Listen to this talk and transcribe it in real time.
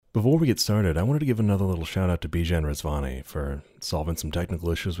Before we get started, I wanted to give another little shout out to Bijan Rizvani for solving some technical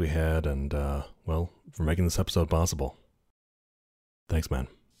issues we had and, for making this episode possible. Thanks, man.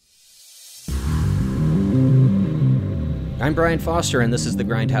 I'm Brian Foster, and this is the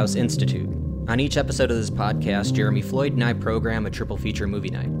Grindhouse Institute. On each episode of this podcast, Jeremy Floyd and I program a triple feature movie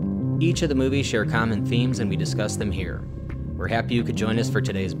night. Each of the movies share common themes, and we discuss them here. We're happy you could join us for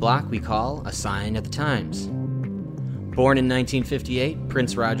today's block we call A Sign of the Times. Born in 1958,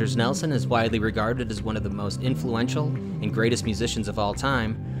 Prince Rogers Nelson is widely regarded as one of the most influential and greatest musicians of all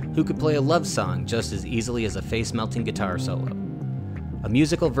time, who could play a love song just as easily as a face-melting guitar solo. A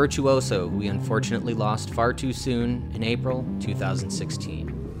musical virtuoso who we unfortunately lost far too soon in April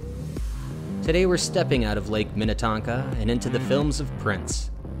 2016. Today we're stepping out of Lake Minnetonka and into the films of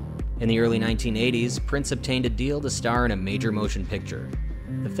Prince. In the early 1980s, Prince obtained a deal to star in a major motion picture.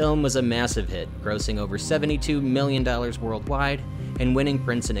 The film was a massive hit, grossing over $72 million worldwide and winning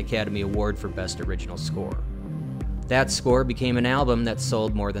Prince an Academy Award for Best Original Score. That score became an album that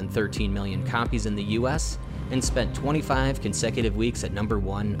sold more than 13 million copies in the US and spent 25 consecutive weeks at number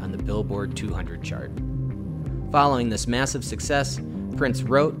 1 on the Billboard 200 chart. Following this massive success, Prince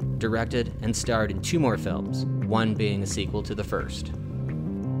wrote, directed, and starred in 2 more films, one being a sequel to the first.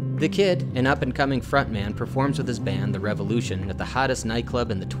 The Kid, an up-and-coming frontman, performs with his band The Revolution at the hottest nightclub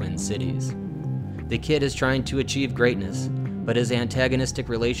in the Twin Cities. The Kid is trying to achieve greatness, but his antagonistic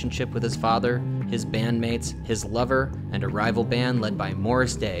relationship with his father, his bandmates, his lover, and a rival band led by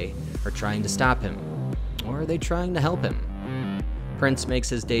Morris Day are trying to stop him. Or are they trying to help him? Prince makes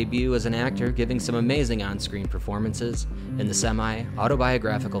his debut as an actor, giving some amazing on-screen performances in the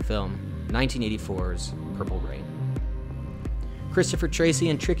semi-autobiographical film 1984's Purple Rain. Christopher Tracy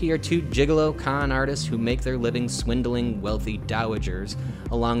and Tricky are 2 gigolo con artists who make their living swindling wealthy dowagers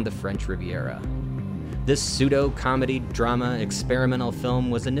along the French Riviera. This pseudo-comedy drama experimental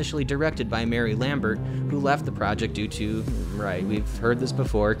film was initially directed by Mary Lambert, who left the project due to, we've heard this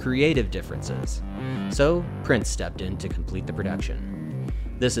before, creative differences. So Prince stepped in to complete the production.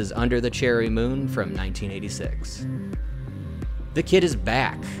 This is Under the Cherry Moon from 1986. The Kid is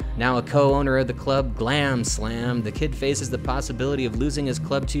back. Now a co-owner of the club Glam Slam, the Kid faces the possibility of losing his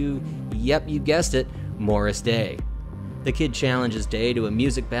club to, yep, you guessed it, Morris Day. The Kid challenges Day to a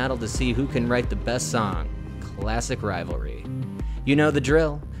music battle to see who can write the best song. Classic rivalry. You know the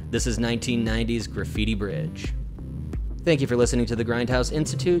drill. This is 1990's Graffiti Bridge. Thank you for listening to the Grindhouse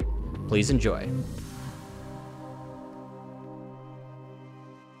Institute. Please enjoy.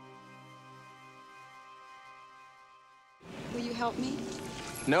 Will you help me?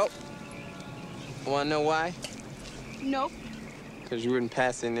 Nope. Wanna know why? Nope. Because you wouldn't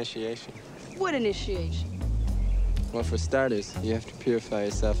pass the initiation. What initiation? Well, for starters, you have to purify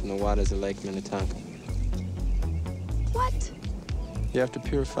yourself in the waters of Lake Minnetonka. What? You have to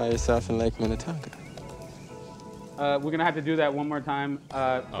purify yourself in Lake Minnetonka. We're gonna have to do that one more time.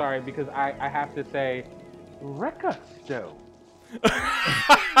 Sorry, because I have to say, Recasto.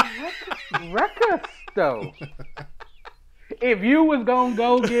 Recasto. If you was gonna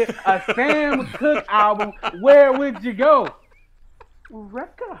go get a Sam Cooke album, where would you go?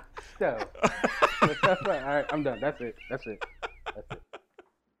 Recasto. That's right. All right, I'm done. That's it.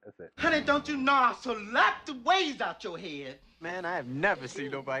 Honey, don't you know I so lap the ways out your head? Man, I have never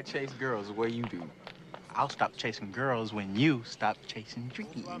seen nobody chase girls the way you do. I'll stop chasing girls when you stop chasing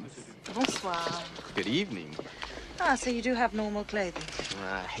dreams. Bonsoir. Good evening. Ah, so you do have normal clothing.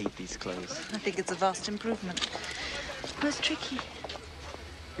 I hate these clothes. I think it's a vast improvement. Where's Tricky?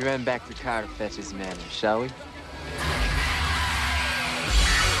 We ran back to the car to fetch his man, shall we?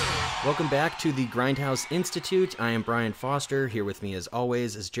 Welcome back to the Grindhouse Institute. I am Brian Foster. Here with me as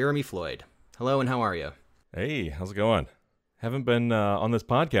always is Jeremy Floyd. Hello, and how are you? Hey, how's it going? Haven't been on this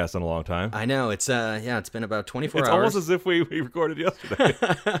podcast in a long time. I know, it's been about 24 hours. It's almost as if we recorded yesterday.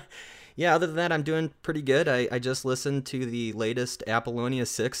 Yeah, other than that, I'm doing pretty good. I just listened to the latest Apollonia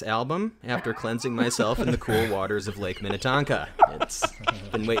 6 album after cleansing myself in the cool waters of Lake Minnetonka. It's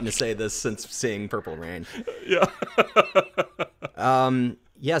been waiting to say this since seeing Purple Rain. Yeah.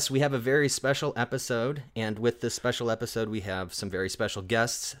 Yes, we have a very special episode, and with this special episode, we have some very special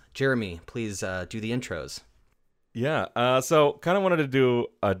guests. Jeremy, please do the intros. Yeah, so kind of wanted to do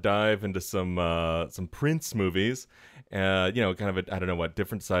a dive into some Prince movies, kind of a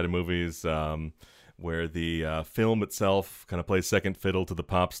different side of movies where the film itself kind of plays second fiddle to the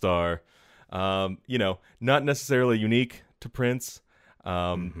pop star. Not necessarily unique to Prince,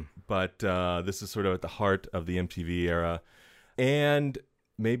 but this is sort of at the heart of the MTV era, and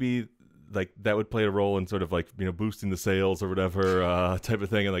maybe like that would play a role in sort of like boosting the sales or whatever type of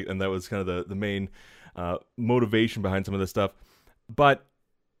thing, and that was kind of the main motivation behind some of this stuff. But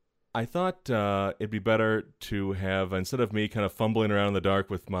I thought it'd be better to have, instead of me kind of fumbling around in the dark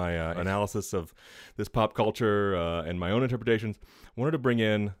with my analysis of this pop culture and my own interpretations, I wanted to bring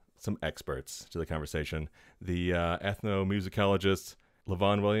in some experts to the conversation. The ethnomusicologists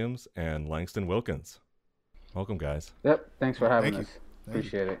Levon Williams and Langston Wilkins. Welcome, guys. Yep. Thanks for having Thank us. you.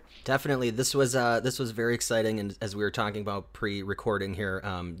 Appreciate it. Definitely, this was very exciting, and as we were talking about pre-recording here,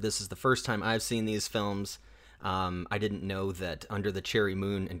 this is the first time I've seen these films. I didn't know that Under the Cherry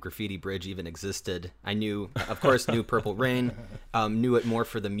Moon and Graffiti Bridge even existed. I knew, of course, knew Purple Rain, knew it more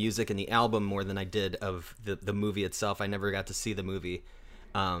for the music and the album more than I did of the movie itself. I never got to see the movie,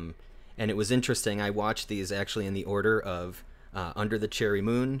 and it was interesting. I watched these actually in the order of Under the Cherry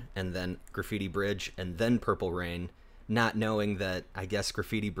Moon, and then Graffiti Bridge, and then Purple Rain, not knowing that I guess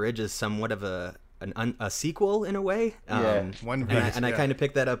Graffiti Bridge is somewhat of a sequel in a way. Yeah. I kind of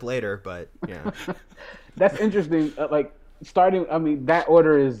picked that up later, but yeah. That's interesting. That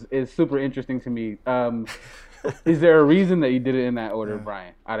order is super interesting to me. Is there a reason that you did it in that order,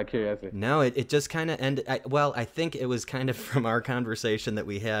 Brian, out of curiosity? No, it just kind of ended. I think it was kind of from our conversation that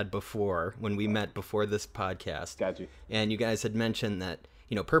we had before, when we met before this podcast. Got you. And you guys had mentioned that,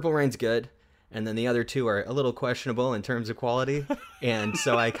 Purple Rain's good, and then the other two are a little questionable in terms of quality. And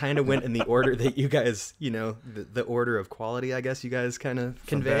so I kind of went in the order that you guys, the order of quality, I guess you guys kind of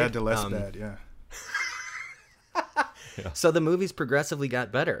conveyed. From bad to less bad, yeah. So the movies progressively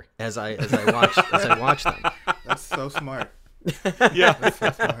got better as I watched them. That's so smart. Yeah. That's so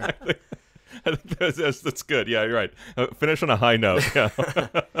smart. I think that's good. Yeah, you're right. Finish on a high note. Yeah.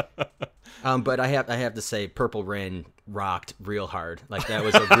 But I have to say, Purple Rain rocked real hard. Like, that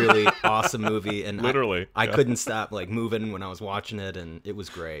was a really awesome movie, and literally, I couldn't stop moving when I was watching it, and it was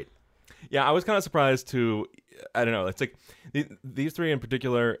great. Yeah, I was kind of surprised to. I don't know. It's like these three in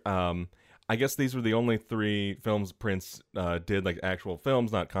particular. I guess these were the only three films Prince did, like actual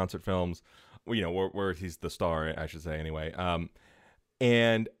films, not concert films. Where he's the star, I should say, anyway.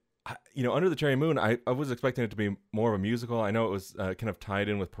 And Under the Cherry Moon, I was expecting it to be more of a musical. I know it was kind of tied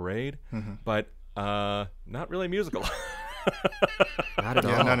in with Parade, but not really musical. Not at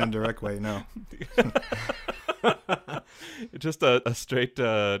all. Yeah, not in a direct way, no. Just a straight,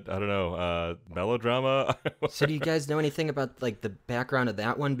 melodrama. So do you guys know anything about the background of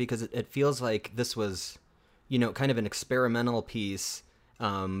that one? Because it feels like this was, kind of an experimental piece,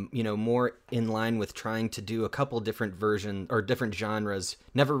 more in line with trying to do a couple different versions or different genres,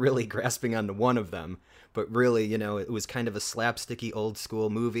 never really grasping onto one of them, but really, it was kind of a slapsticky old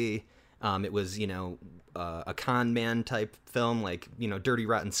school movie. It was, a con man type film, Dirty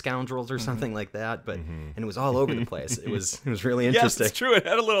Rotten Scoundrels or something like that. But and it was all over the place. It was really interesting. Yes, it's true. It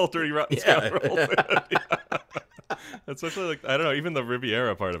had a little Dirty Rotten Scoundrels. Yeah. Especially I don't know, even the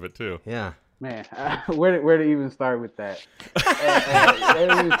Riviera part of it too. Yeah. Man, where to even start with that? Where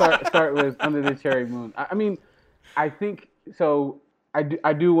to even start with Under the Cherry Moon? I think so.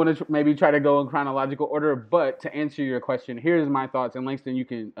 I do want to maybe try to go in chronological order, but to answer your question, here's my thoughts, and Langston, you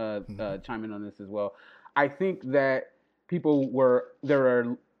can chime in on this as well. I think that there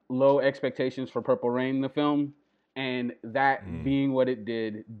are low expectations for Purple Rain, the film, and that being what it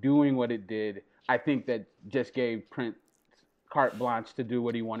did, doing what it did, I think that just gave Prince carte blanche to do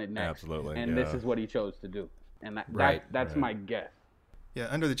what he wanted next. Absolutely, and this is what he chose to do, and that's my guess. Yeah,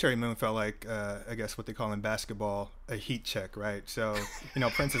 Under the Cherry Moon felt like, I guess what they call in basketball, a heat check, right? So,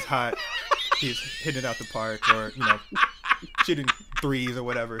 Prince is hot. He's hitting it out the park or, shooting threes or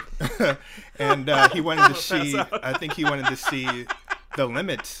whatever. And he wanted to see, I think he wanted to see the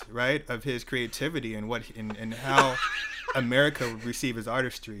limits, right, of his creativity and and how America would receive his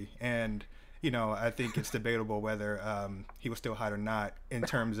artistry. And, I think it's debatable whether he was still hot or not in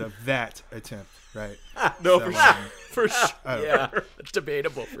terms of that attempt, right? No, so, for sure. Yeah, it's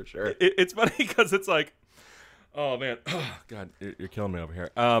debatable for sure. It's funny because it's like, oh man, oh God, you're killing me over here.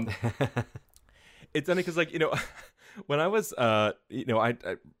 It's funny because when I was, I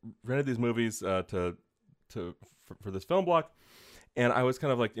rented these movies for this film block, and I was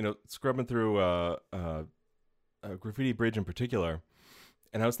kind of scrubbing through Graffiti Bridge in particular,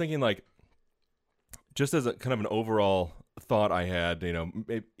 and I was thinking just as a kind of an overall thought I had,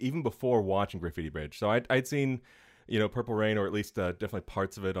 even before watching Graffiti Bridge. So I'd seen, Purple Rain, or at least definitely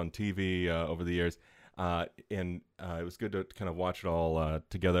parts of it on TV over the years. And it was good to kind of watch it all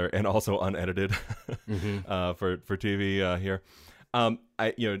together and also unedited for TV here. I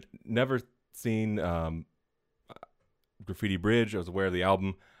never seen Graffiti Bridge. I was aware of the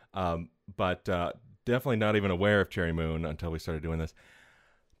album, but definitely not even aware of Cherry Moon until we started doing this.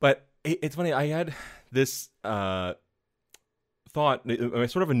 But it's funny, I had this thought, my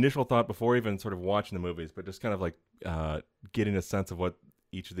sort of initial thought before even sort of watching the movies, but just kind of getting a sense of what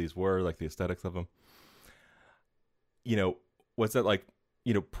each of these were, like the aesthetics of them. You know, was that like,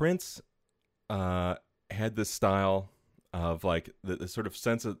 you know, Prince had this style of like the sort of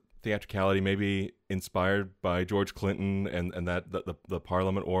sense of theatricality, maybe inspired by George Clinton and that the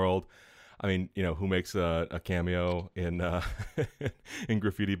Parliament world. I mean, you know, who makes a cameo in in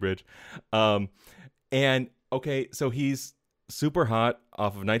Graffiti Bridge, and okay, so he's super hot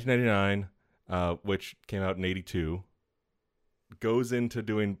off of 1999, which came out in '82. Goes into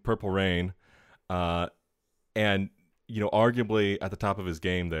doing Purple Rain, and you know, arguably at the top of his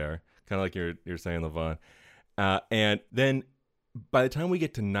game there, kind of like you're saying, Levon. And then by the time we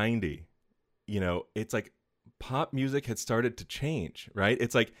get to 90, you know, it's like pop music had started to change, right?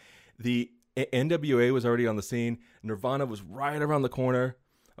 It's like the NWA was already on the scene. Nirvana was right around the corner.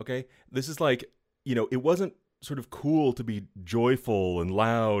 Okay. This is like, you know, it wasn't sort of cool to be joyful and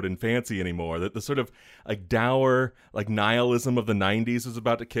loud and fancy anymore. That the sort of like dour, like nihilism of the 90s was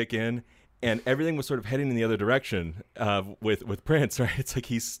about to kick in. And everything was sort of heading in the other direction with Prince, right? It's like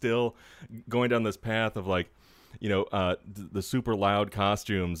he's still going down this path of like, you know, the super loud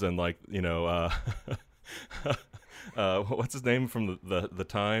costumes and like, you know, what's his name from the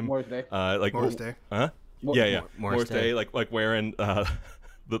time? Morris Day. Like Morris Day. Huh? Morris Morris Day. Day. Like wearing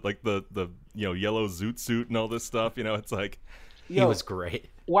the you know, yellow zoot suit and all this stuff. You know, it's like He was great.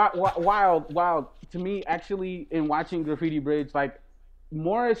 Wild to me, actually, in watching Graffiti Bridge, like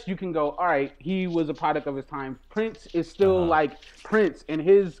Morris, you can go, all right, he was a product of his time. Prince is still like Prince, and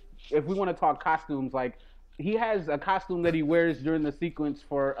his, if we want to talk costumes, like he has a costume that he wears during the sequence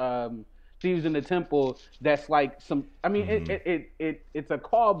for Thieves in the Temple that's like some, I mean, it's a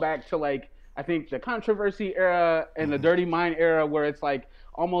callback to like, I think the Controversy era and the Dirty Mind era, where it's like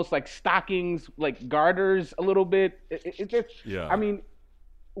almost like stockings, like garters a little bit. It just, yeah. I mean,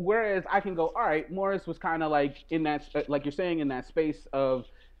 whereas I can go, all right, Morris was kind of like in that, like you're saying, in that space of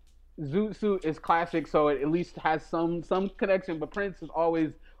Zoot Suit is classic, so it at least has some connection. But Prince is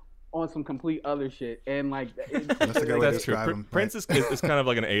always on some complete other shit, and like That's a good way to That's true. describe him. Prince is kind of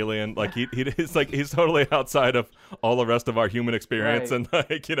like an alien. Like he is like he's totally outside of all the rest of our human experience, Right. and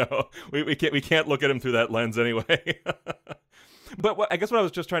like, you know, we can't look at him through that lens anyway. But I guess what I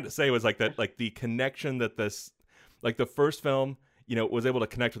was just trying to say was like that, like the connection that this, like the first film, you know, was able to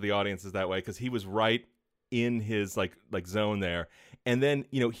connect with the audiences that way because he was right in his like zone there, and then,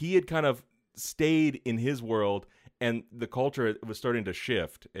 you know, he had kind of stayed in his world. And the culture was starting to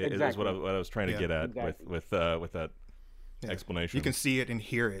shift. Is Exactly. what I was trying to get at Exactly. with that explanation. You can see it and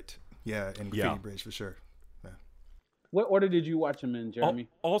hear it. Yeah, in Graffiti Yeah. Bridge for sure. Yeah. What order did you watch him in, Jeremy?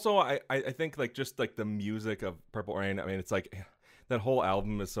 Also, I think like just like the music of Purple Rain. I mean, it's like that whole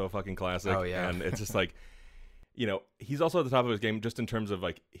album is so fucking classic. Oh, yeah. And it's just like, you know, he's also at the top of his game just in terms of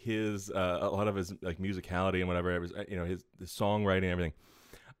like his a lot of his like musicality and whatever. It was, you know, his songwriting and everything.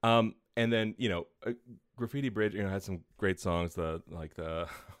 And then, you know, Graffiti Bridge, you know, had some great songs.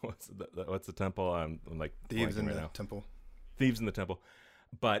 What's the temple? I'm like Thieves blanking in right the now. Temple. Thieves in the Temple.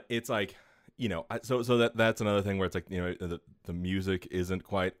 But it's like, you know, so that's another thing where it's like, you know, the music isn't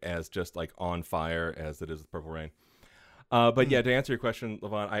quite as just like on fire as it is with Purple Rain. But yeah, to answer your question,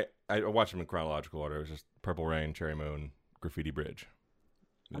 Levon, I watched them in chronological order. It was just Purple Rain, Cherry Moon, Graffiti Bridge.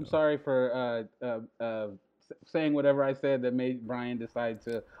 I'm sorry for saying whatever I said that made Brian decide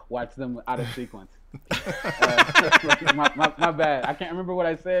to watch them out of sequence. My bad. I can't remember what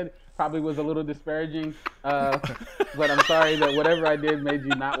I said. Probably was a little disparaging. But I'm sorry that whatever I did made you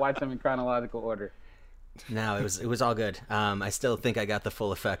not watch them in chronological order. No, it was all good. I still think I got the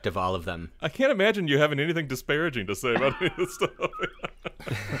full effect of all of them. I can't imagine you having anything disparaging to say about any of this stuff.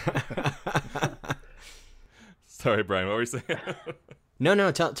 Sorry, Brian, what were you saying?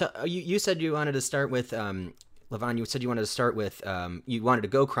 No. Tell you said you wanted to start with Levon. You said you wanted to start with you wanted to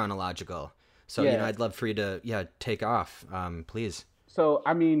go chronological. So you know, I'd love for you to take off, please. So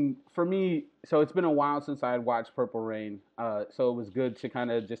I mean, for me, so it's been a while since I had watched Purple Rain. So it was good to kind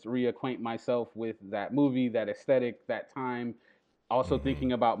of just reacquaint myself with that movie, that aesthetic, that time. Also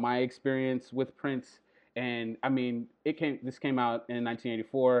thinking about my experience with Prince. And I mean, this came out in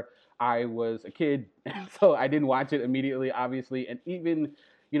 1984. I was a kid, so I didn't watch it immediately, obviously. And even,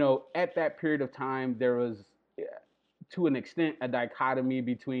 you know, at that period of time, there was, to an extent, a dichotomy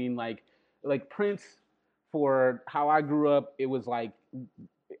between like Prince. For how I grew up, it was like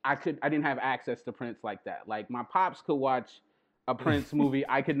I didn't have access to Prince like that. Like my pops could watch a Prince movie.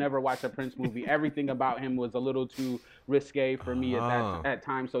 I could never watch a Prince movie. Everything about him was a little too risque for me at that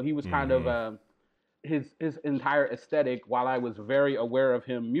time. So he was kind of his entire aesthetic. While I was very aware of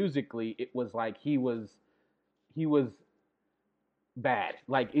him musically, it was like he was bad.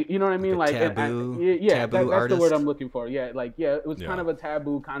 Like, you know what I mean? Like Like, a taboo, that's the artist? word I'm looking for. Yeah, like, it was kind of a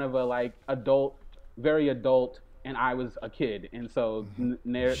taboo, kind of a like adult, very adult, and I was a kid, and so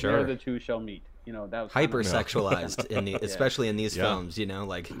ne'er the two shall meet. You know, that was hypersexualized in the, especially in these films. You know,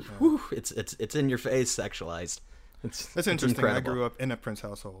 like whew, it's in your face, sexualized. That's interesting. I grew up in a Prince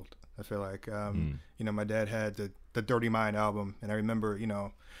household. I feel like, you know, my dad had the Dirty Mind album, and I remember, you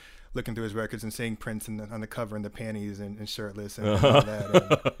know, looking through his records and seeing Prince on the cover in the panties and shirtless and all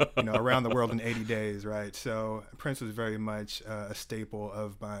that. And, you know, Around the World in 80 Days, right? So Prince was very much a staple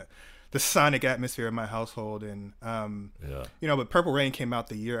of the sonic atmosphere of my household. And, you know, but Purple Rain came out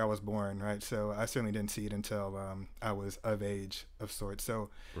the year I was born, right? So I certainly didn't see it until I was of age of sorts. So,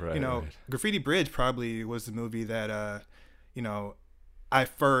 you know, Graffiti Bridge probably was the movie that, you know, I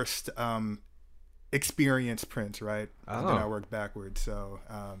first experienced Prince, right? And then I worked backwards. So,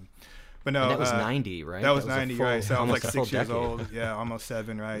 but no, and that was 90, right? That was 90, right? So I was like 6 years decade. old. Yeah, almost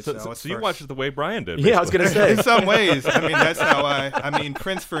 7, right? So you watched it the way Brian did. Yeah, I was gonna say. In some ways, I mean, that's how I mean,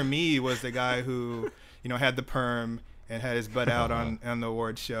 Prince for me was the guy who, you know, had the perm and had his butt out on the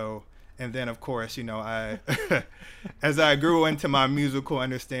award show. And then, of course, you know, as I grew into my musical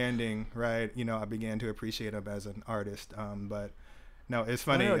understanding, right, you know, I began to appreciate him as an artist. But no, it's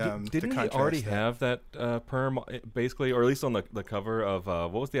funny. Didn't he already have that perm, basically, or at least on the cover of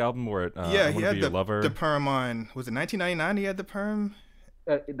what was the album where it? He had the perm on. Was it 1999? He had the perm.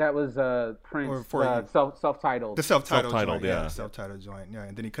 That was Prince self-titled. The self-titled joint, yeah. Self-titled joint, yeah.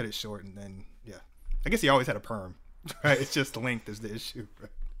 And then he cut it short, and then I guess he always had a perm, right? It's just length is the issue.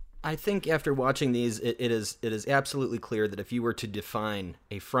 Right? I think after watching these, it is absolutely clear that if you were to define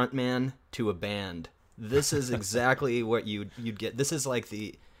a frontman to a band, this is exactly what you'd get. This is like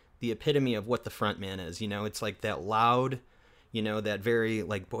the epitome of what the frontman is. You know, it's like that loud, you know, that very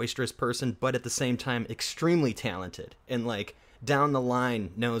like boisterous person, but at the same time extremely talented and like down the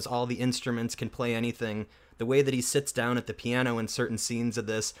line knows all the instruments, can play anything. The way that he sits down at the piano in certain scenes of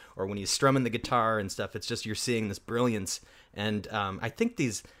this, or when he's strumming the guitar and stuff, it's just you're seeing this brilliance. And I think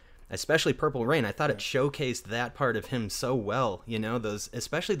these, especially Purple Rain, I thought it showcased that part of him so well. You know,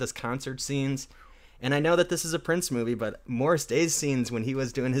 especially those concert scenes. And I know that this is a Prince movie, but Morris Day's scenes when he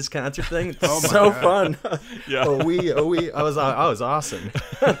was doing his concert thing, it's so fun. Yeah. oh we, I was awesome.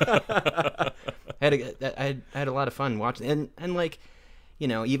 I had a lot of fun watching, and like, you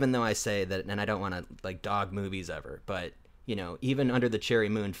know, even though I say that, and I don't want to like dog movies ever, but you know, even Under the Cherry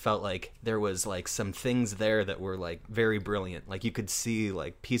Moon felt like there was like some things there that were like very brilliant. Like you could see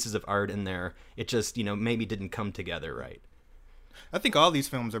like pieces of art in there. It just, you know, maybe didn't come together right. I think all these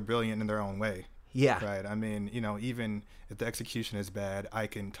films are brilliant in their own way. Yeah. Right. I mean, you know, even if the execution is bad, I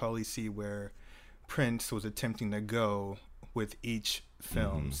can totally see where Prince was attempting to go with each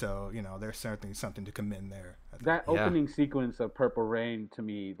film. So, you know, there's certainly something to commend there. That opening sequence of Purple Rain to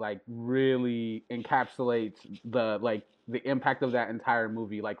me, like, really encapsulates the impact of that entire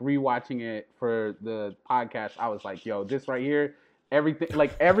movie. Like, rewatching it for the podcast, I was like, yo, this right here,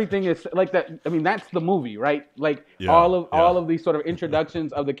 everything is like that. I mean, that's the movie, right? Like all of these sort of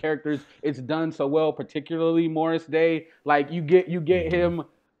introductions of the characters, it's done so well, particularly Morris Day. Like you get him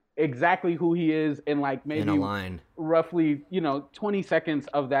exactly who he is in like maybe in a line. Roughly, you know, 20 seconds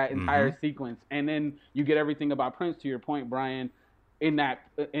of that entire sequence. And then you get everything about Prince, to your point, Brian, in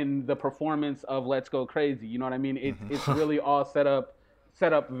the performance of Let's Go Crazy. You know what I mean? It's really all set up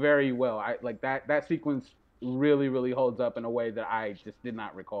very well. I like that sequence really, really holds up in a way that I just did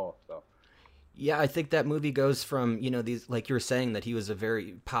not recall. So, yeah, I think that movie goes from, you know, these, like you were saying, that he was a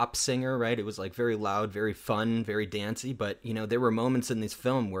very pop singer, right? It was like very loud, very fun, very dancey. But, you know, there were moments in this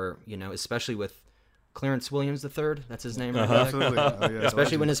film where, you know, especially with Clarence Williams III, that's his name, right? Absolutely.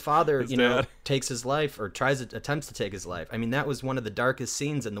 Especially when his father, you know, takes his life or attempts to take his life. I mean, that was one of the darkest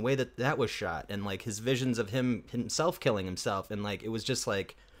scenes, and the way that was shot, and like his visions of himself killing himself, and like it was just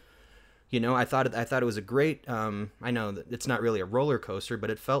like, you know, I thought it was a great. I know that it's not really a roller coaster, but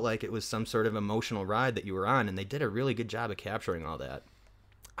it felt like it was some sort of emotional ride that you were on, and they did a really good job of capturing all that.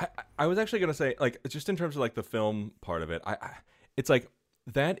 I was actually gonna say, like, just in terms of like the film part of it, it's like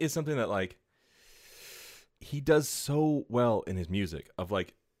that is something that like he does so well in his music of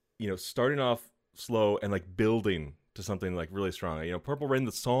like, you know, starting off slow and like building to something like really strong. You know, Purple Rain,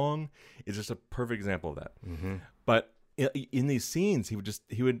 the song, is just a perfect example of that. But in these scenes, he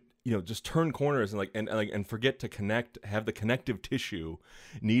would you know, just turn corners and forget to have the connective tissue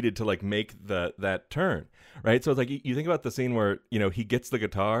needed to like make that turn, right? So it's like you think about the scene where, you know, he gets the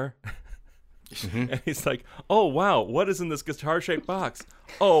guitar and he's like, oh wow, what is in this guitar shaped box?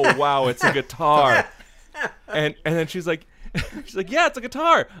 Oh wow, it's a guitar. and then she's like, She's like, yeah, it's a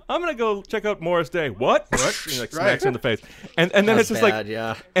guitar. I'm gonna go check out Morris Day. What? And he like smacks her in the face, and then That's it's just bad, like,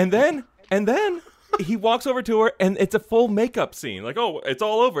 yeah. and then he walks over to her, and it's a full makeup scene. Like, oh, it's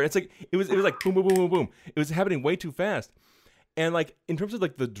all over. It's like it was like boom, boom, boom, boom, boom. It was happening way too fast. And like in terms of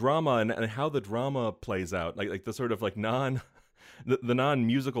like the drama and how the drama plays out, like the sort of like the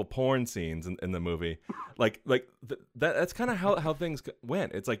non-musical porn scenes in the movie, that's kind of how things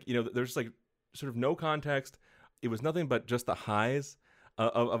went. It's like, there's like sort of no context. It was nothing but just the highs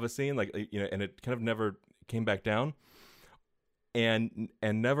of a scene, like, and it kind of never came back down, and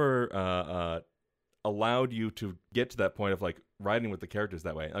never allowed you to get to that point of like writing with the characters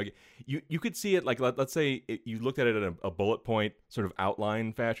that way. Like you could see it, like let's say you looked at it in a bullet point sort of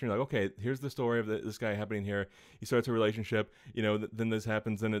outline fashion. You're like, okay, here's the story of this guy happening here. He starts a relationship, then this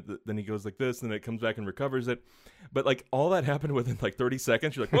happens, then he goes like this, and then it comes back and recovers it. But like all that happened within like 30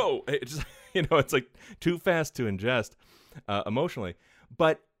 seconds. You're like, whoa, it just it's like too fast to ingest emotionally.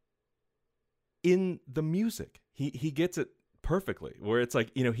 But in the music, he gets it perfectly, where it's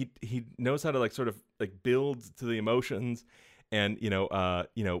like, he knows how to like sort of like build to the emotions, and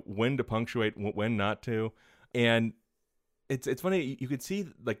when to punctuate, when not to. And it's funny, you could see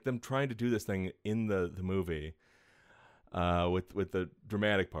like them trying to do this thing in the movie with the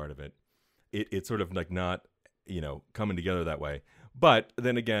dramatic part of it. It's sort of like not coming together that way. But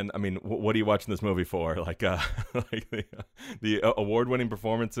then again, I mean, what are you watching this movie for? Like, like the award-winning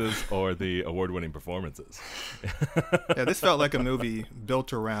performances or the award-winning performances? Yeah, this felt like a movie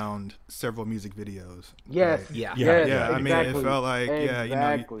built around several music videos. Yes. Right? Yeah. Yes, Yeah, I mean, exactly. it felt like,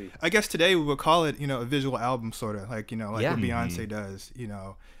 Exactly. I guess today we would call it, a visual album, sort of, like, like Yeah. what Beyonce does,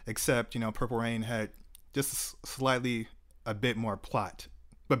 except, Purple Rain had just slightly a bit more plot,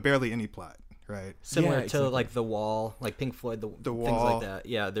 but barely any plot, right? Similar Yeah, to exactly. like The Wall, like Pink Floyd, the things Wall. like that.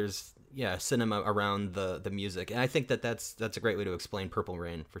 Yeah, there's cinema around the music, and I think that's a great way to explain Purple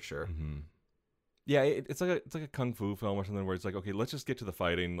Rain for sure. Mm-hmm. Yeah, it's like a kung fu film or something, where it's like, okay, let's just get to the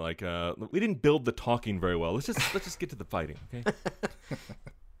fighting. Like, we didn't build the talking very well. Let's just get to the fighting, okay?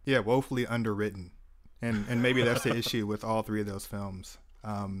 Yeah, woefully underwritten, and maybe that's the issue with all three of those films.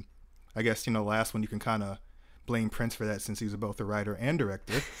 I guess the last one you can kind of blame Prince for that, since he was both a writer and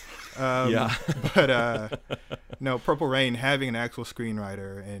director. Yeah. But no, Purple Rain, having an actual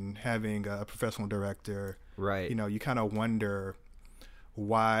screenwriter and having a professional director, Right. you kind of wonder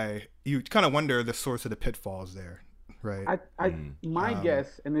why. You kind of wonder the source of the pitfalls there, right? My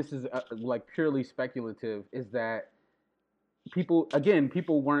guess, and this is like purely speculative, is that people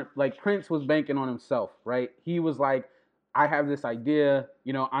weren't like, Prince was banking on himself, right? He was like, I have this idea,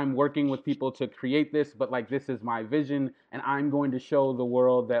 I'm working with people to create this, but like, this is my vision, and I'm going to show the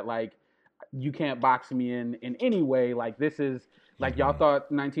world that like, you can't box me in any way. Like, this is like, y'all thought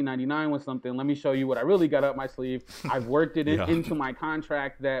 1999 was something. Let me show you what I really got up my sleeve. I've worked it into my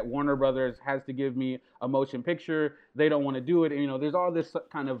contract that Warner Brothers has to give me a motion picture. They don't want to do it. And, there's all this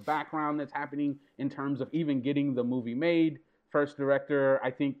kind of background that's happening in terms of even getting the movie made. First director,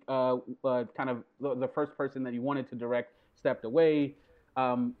 I think, kind of the first person that he wanted to direct stepped away.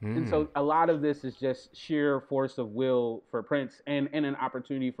 And so a lot of this is just sheer force of will for Prince, and an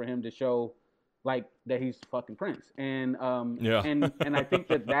opportunity for him to show like that he's fucking Prince. And and I think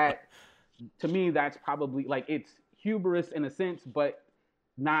that to me, that's probably like, it's hubris in a sense, but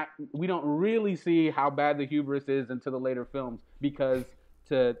we don't really see how bad the hubris is until the later films, because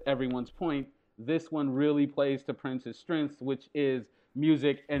to everyone's point, this one really plays to Prince's strengths, which is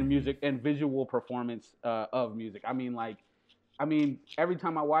music and visual performance of music. I mean, every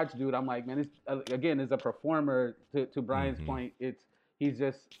time I watch dude, I'm like, man, as a performer, to Brian's point, he's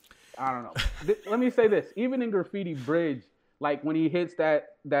just, I don't know. Let me say this, even in Graffiti Bridge, like when he hits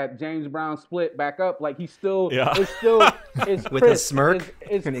that James Brown split back up, like it's With crisp. his smirk,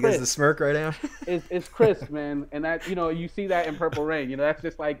 it's when he gets the crisp. smirk right out. It's crisp, man, and that you see that in Purple Rain. That's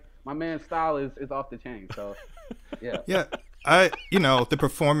just like, my man's style is off the chain. So yeah. Yeah, the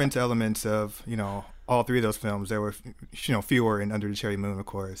performance elements of all three of those films, there were fewer in Under the Cherry Moon, of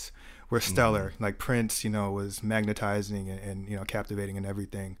course, were stellar. Like Prince, was magnetizing and captivating and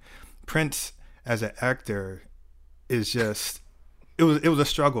everything. Prince as an actor is just, it was a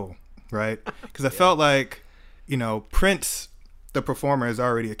struggle, right? Because I felt like Prince, the performer, is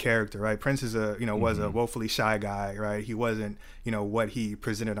already a character, right? Prince is was a woefully shy guy, right? He wasn't what he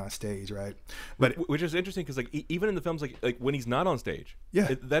presented on stage, right? But Which is interesting, because like even in the films, like when he's not on stage,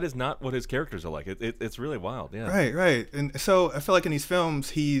 that is not what his characters are like. It's really wild. Yeah, right. And so I feel like in these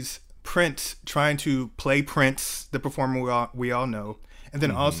films, he's Prince trying to play Prince, the performer we all know, and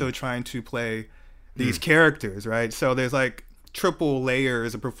then also trying to play these characters, right? So there's like triple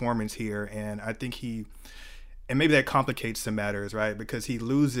layers of performance here, and I think he and maybe that complicates the matters, right? Because he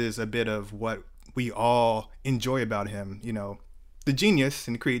loses a bit of what we all enjoy about him, you know, the genius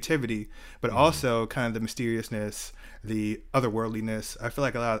and creativity, but also kind of the mysteriousness, the otherworldliness. I feel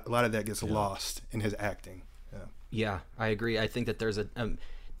like a lot of that gets lost in his acting. Yeah, I agree. I think that there's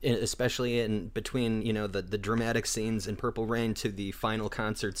especially in between, you know, the dramatic scenes in Purple Rain to the final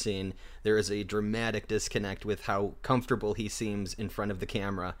concert scene, there is a dramatic disconnect with how comfortable he seems in front of the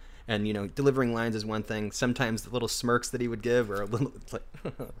camera. And, you know, delivering lines is one thing. Sometimes the little smirks that he would give are a little, it's like,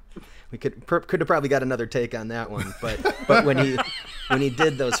 we could have probably got another take on that one. But when he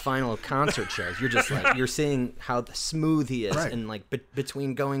did those final concert shows, you're just like, you're seeing how smooth he is. Right. And like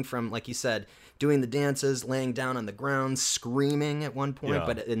between going from, like you said, doing the dances, laying down on the ground, screaming at one point,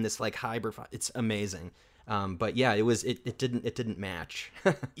 but in this like hybrid, it's amazing. But yeah, it didn't match.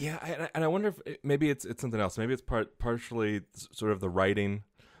 Yeah, and I wonder if maybe it's something else. Maybe it's partially sort of the writing,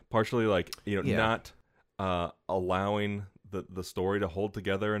 partially like, you know, not allowing the story to hold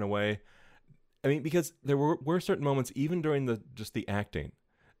together in a way. I mean, because there were certain moments, even during the acting,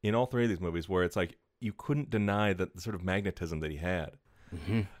 in all three of these movies, where it's like you couldn't deny the sort of magnetism that he had.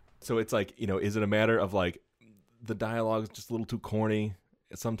 Mm-hmm. So it's like, you know, is it a matter of like the dialogue is just a little too corny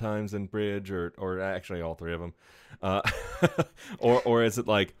sometimes in Bridge, or actually all three of them, or is it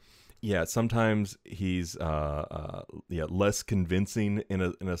like, yeah, sometimes he's less convincing in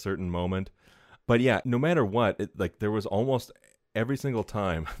a certain moment, but yeah, no matter what, like there was almost every single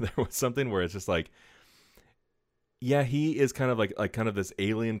time there was something where it's just like, yeah, he is kind of like kind of this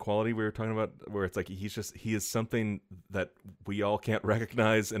alien quality we were talking about, where it's like he is something that we all can't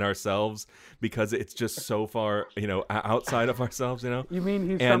recognize in ourselves because it's just so far, you know, outside of ourselves, you know? You mean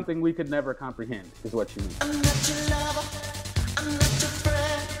he's something we could never comprehend, is what you mean. I'm not your lover, I'm not your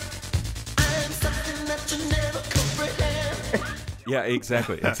friend, I am something that you never comprehend. Yeah,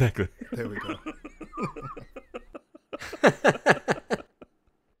 exactly. There we go.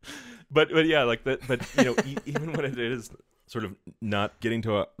 But yeah, like that. But you know, even when it is sort of not getting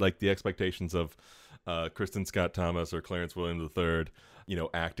to like the expectations of Kristen Scott Thomas or Clarence Williams III, you know,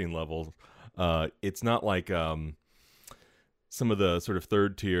 acting level, it's not like some of the sort of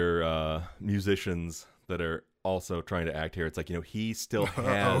third tier musicians that are also trying to act here. It's like, you know, he still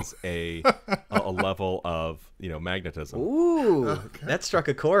has a level of, you know, magnetism. Ooh, that struck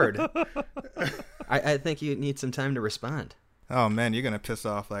a chord. I think you need some time to respond. Oh man, you're gonna piss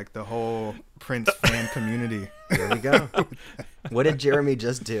off like the whole Prince fan community. There we go. What did Jeremy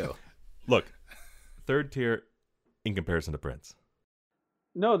just do? Look, third tier in comparison to Prince.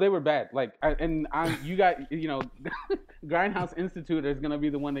 No, they were bad. Like, you got, you know, Grindhouse Institute is gonna be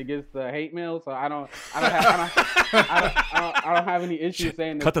the one that gets the hate mail. So I don't have any issues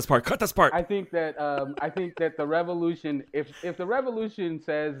saying that. Cut this part. I think that the Revolution, if the Revolution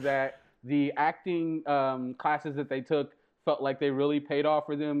says that the acting classes that they took felt like they really paid off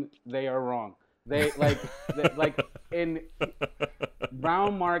for them, they are wrong. They and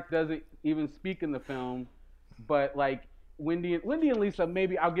Brown Mark doesn't even speak in the film, but like Wendy and Lisa,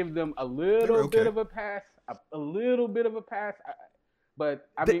 maybe I'll give them a little bit of a pass, but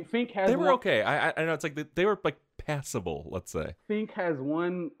I mean, Fink has. They were okay. I know it's like they were like passable, let's say. Fink has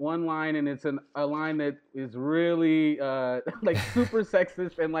one line, and it's a line that is really like super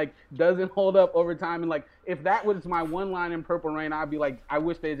sexist and like doesn't hold up over time. And like if that was my one line in Purple Rain, I'd be like, I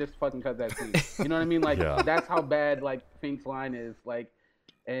wish they just fucking cut that scene. You know what I mean? Like that's how bad like Fink's line is. Like,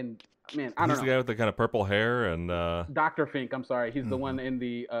 and man, I don't know. He's the guy with the kind of purple hair and Dr. Fink. I'm sorry, he's the one in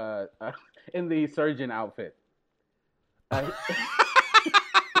the surgeon outfit.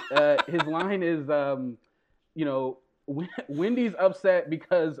 His line is, you know, Wendy's upset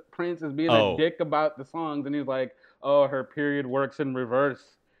because Prince is being a dick about the songs, and he's like, "Oh, her period works in reverse."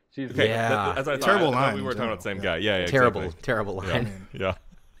 She's that's terrible line. We were talking about the same guy. Yeah, terrible, exactly. terrible line. Yeah.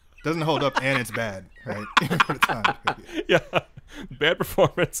 Doesn't hold up, and it's bad, right? Yeah, bad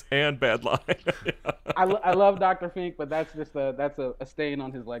performance and bad line. I love Dr. Fink, but that's just a stain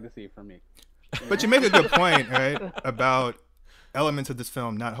on his legacy for me. But you make a good point, right, about elements of this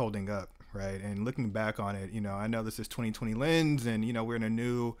film not holding up, right? And looking back on it, you know, I know this is 2020 lens, and you know, we're in a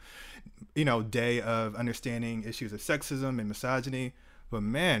new, you know, day of understanding issues of sexism and misogyny. But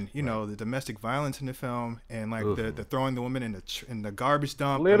man, you know, the domestic violence in the film, and like the throwing the woman in the garbage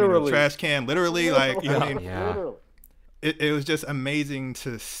dump, literally, the trash can, literally, like, you know, I mean, literally. It was just amazing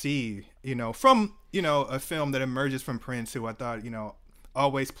to see, you know, from, you know, a film that emerges from Prince, who I thought, you know,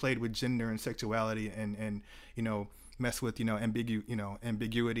 always played with gender and sexuality and you know, mess with, you know,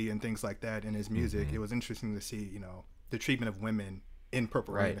 ambiguity and things like that in his music. It was interesting to see, you know, the treatment of women in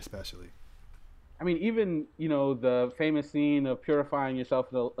Purple Rain especially. I mean, even, you know, the famous scene of purifying yourself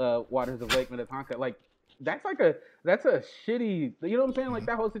in the waters of Lake Minnetonka, like, that's a shitty. You know what I'm saying? Like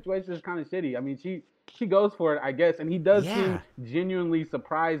that whole situation is kind of shitty. I mean, she goes for it, I guess, and he does seem genuinely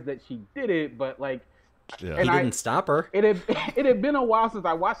surprised that she did it, but like. Yeah. And he didn't stop her. It had been a while since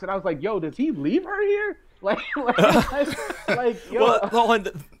I watched it. I was like, "Yo, does he leave her here?" Like yo. Well, hold on.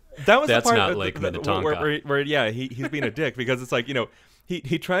 That was That's the part not Lake Minnetonka. Where he's being a dick because it's like, you know, he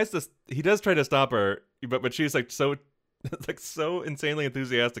does try to stop her, but she's like so insanely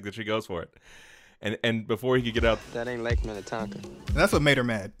enthusiastic that she goes for it. And before he could get out, That ain't Lake Minnetonka. That's what made her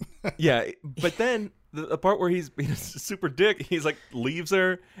mad. yeah, but then the part where he's being a super dick, he's like leaves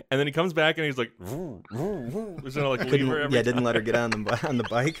her, and then he comes back and he's like, he's gonna like leave her. Didn't let her get on the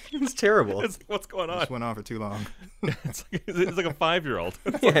bike. It's terrible. It's like, what's going on? This went on for too long. It's like a 5-year-old.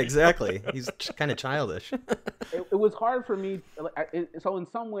 Yeah, exactly. He's kind of childish. It was hard for me. So in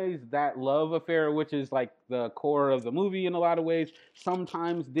some ways, that love affair, which is like the core of the movie in a lot of ways,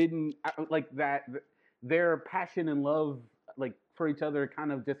 sometimes didn't like that. Their passion and love, like for each other,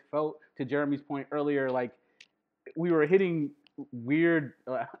 kind of just felt, to Jeremy's point earlier, like we were hitting weird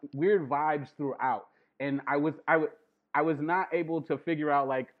vibes throughout, and I was not able to figure out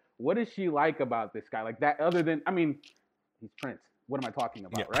like what is she like about this guy, like that, other than, I mean, he's Prince. What am I talking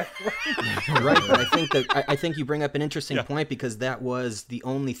about, right? Right, but I think you bring up an interesting point, because that was the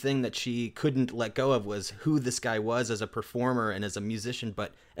only thing that she couldn't let go of, was who this guy was as a performer and as a musician,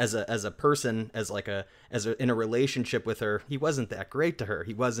 but as a person, in a relationship with her, he wasn't that great to her.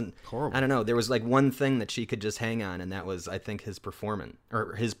 He wasn't horrible. I don't know. There was like one thing that she could just hang on, and that was, I think, his performing.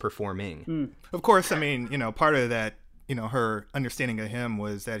 Of course, I mean, you know, part of that, you know, her understanding of him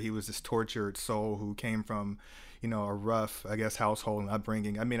was that he was this tortured soul who came from, you know, a rough, I guess, household and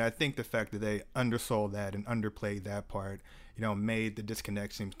upbringing. I mean, I think the fact that they undersold that and underplayed that part, you know, made the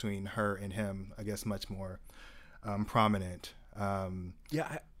disconnection between her and him, I guess, much more prominent.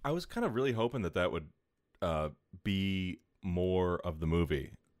 Yeah, I was kind of really hoping that would be more of the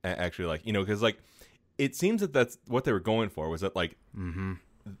movie. Actually, like, you know, because like it seems that that's what they were going for, was that like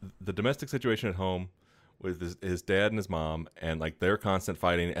the domestic situation at home with his dad and his mom, and like their constant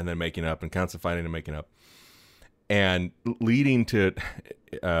fighting and then making up, and constant fighting and making up, and leading to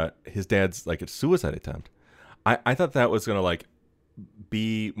his dad's like a suicide attempt. I thought that was gonna like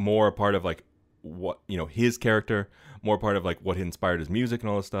be more a part of like what, you know, his character, more part of like what inspired his music and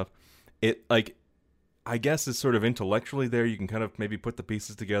all this stuff. It like, I guess, is sort of intellectually there. You can kind of maybe put the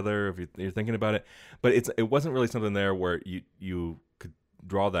pieces together if you're thinking about it, but it wasn't really something there where you could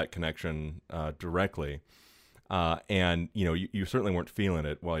draw that connection directly. And you know, you certainly weren't feeling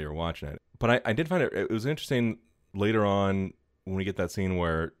it while you were watching it. But I did find it was interesting later on when we get that scene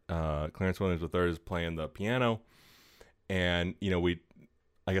where Clarence Williams III is playing the piano, and you know, we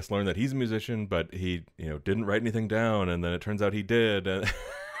I guess learned that he's a musician, but he, you know, didn't write anything down, and then it turns out he did. A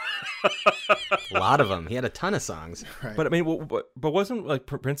lot of them. He had a ton of songs. Right. But I mean, but wasn't like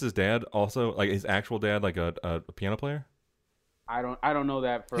Prince's dad also, like his actual dad, like a piano player? I don't know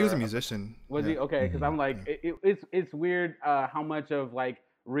that. He was a musician. Was he? Okay, because I'm like, it's weird how much of like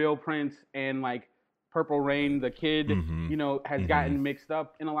real Prince and like Purple Rain, the kid, you know, has gotten mixed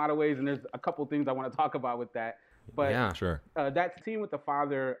up in a lot of ways, and there's a couple things I want to talk about with that. But yeah, sure. That scene with the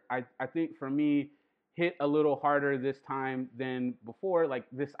father, I think for me, hit a little harder this time than before. Like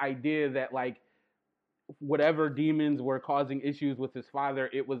this idea that like whatever demons were causing issues with his father,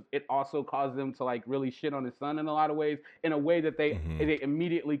 it also caused them to like really shit on his son in a lot of ways, in a way that they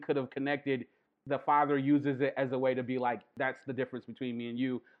immediately could have connected. The father uses it as a way to be like, that's the difference between me and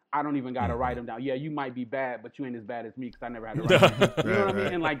you. I don't even gotta write him down. Yeah, you might be bad, but you ain't as bad as me because I never had to write him. You know what I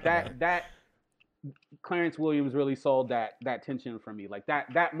mean? And like that Clarence Williams really sold that tension for me. Like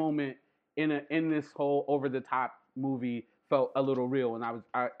that moment in this whole over the top movie felt a little real, and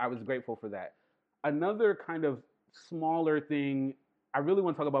I was grateful for that. Another kind of smaller thing, I really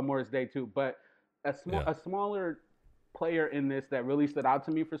want to talk about Morris Day too, but a smaller player in this that really stood out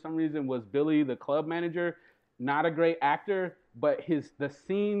to me for some reason was Billy, the club manager. Not a great actor, but the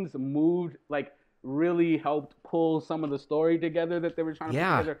scenes moved, like really helped pull some of the story together that they were trying to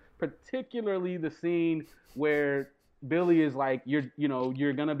put together. Particularly the scene where Billy is like,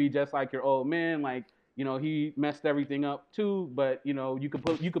 you're gonna be just like your old man, like, you know, he messed everything up too, but you know, you could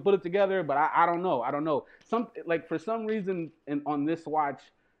put it together, but I don't know. For some reason on this watch,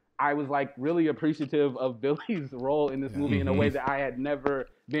 I was like really appreciative of Billy's role in this movie in a way that I had never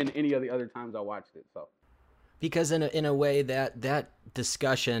been any of the other times I watched it. So because in a way that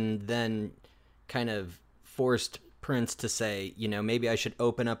discussion then kind of forced Prince to say, you know, maybe I should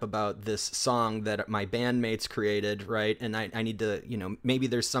open up about this song that my bandmates created, right? And I need to, you know, maybe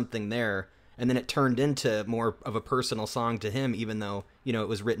there's something there. and then it turned into more of a personal song to him, even though, you know, it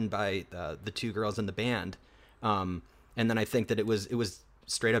was written by the two girls in the band. And then I think that it was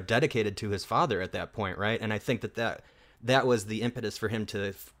straight up dedicated to his father at that point, right? And I think that was the impetus for him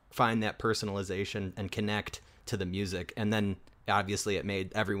to find that personalization and connect to the music. And then obviously it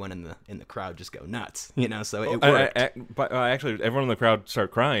made everyone in the crowd just go nuts, you know, so it worked. But actually, everyone in the crowd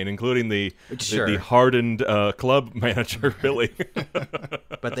started crying, including the hardened club manager, Billy.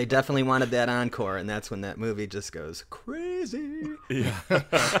 But they definitely wanted that encore, and that's when that movie just goes crazy. Yeah.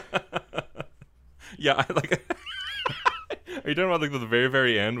 Yeah, I like. Are you talking about like the very,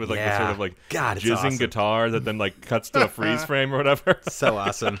 very end with like the sort of like jizzing awesome. guitar that then like cuts to a freeze frame or whatever? So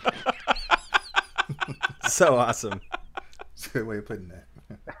awesome. So awesome. That's a good way of putting that.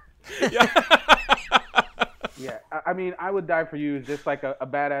 Yeah, I mean, I Would Die For You is just like a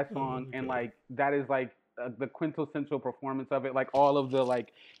badass song, and like that is like the quintessential performance of it. Like all of the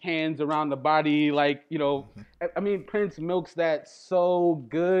like hands around the body, like, you know, I mean, Prince milks that so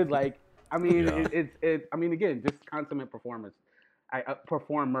good. Like, I mean, I mean, again, just consummate performance,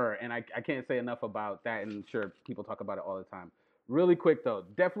 performer, and I can't say enough about that. And sure, people talk about it all the time. Really quick though,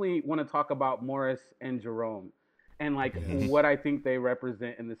 definitely want to talk about Morris and Jerome, and like what I think they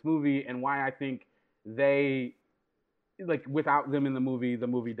represent in this movie, and why I think they, like, without them in the movie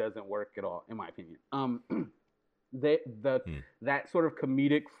doesn't work at all, in my opinion. That sort of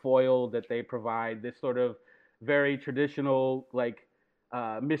comedic foil that they provide, this sort of very traditional, like,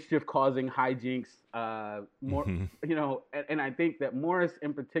 mischief-causing hijinks, more, you know, and I think that Morris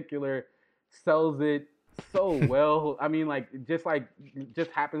in particular sells it so well. I mean, like,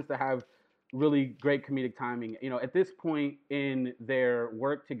 just happens to have really great comedic timing. You know, at this point in their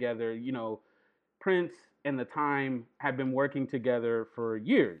work together, you know, Prince and The Time have been working together for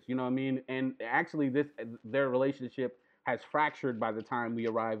years, you know what I mean? And actually their relationship has fractured by the time we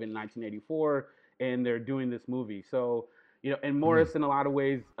arrive in 1984 and they're doing this movie. So, you know, and Morris in a lot of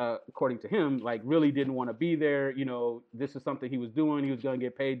ways, according to him, like really didn't want to be there. You know, this is something he was doing, he was going to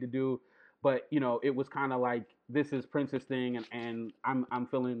get paid to do. But, you know, it was kind of like, this is Prince's thing, and I'm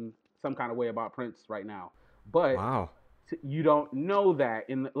feeling some kind of way about Prince right now. But wow. You don't know that,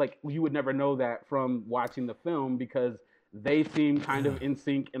 you would never know that from watching the film, because they seem kind of in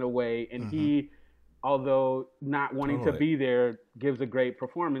sync in a way, and he, although not wanting to be there, gives a great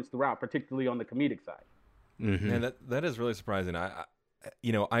performance throughout, particularly on the comedic side. And that is really surprising. I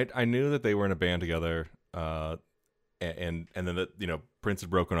knew that they were in a band together, and then that, you know, Prince had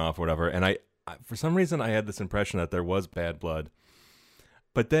broken off or whatever, and I for some reason I had this impression that there was bad blood.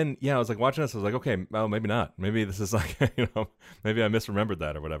 But then, I was like watching this, I was like, okay, well, maybe not. Maybe this is like, you know, maybe I misremembered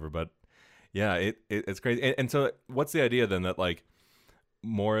that or whatever. But yeah, it's crazy. And so what's the idea then, that like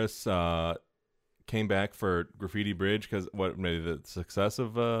Morris came back for Graffiti Bridge because maybe the success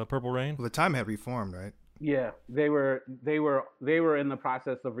of Purple Rain? Well, The Time had reformed, right? Yeah, they were in the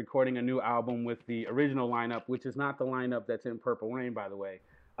process of recording a new album with the original lineup, which is not the lineup that's in Purple Rain, by the way.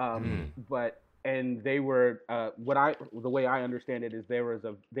 And they were the way I understand it is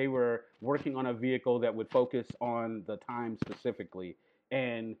they were working on a vehicle that would focus on The Time specifically.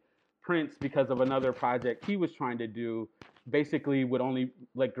 And Prince, because of another project he was trying to do, basically would only,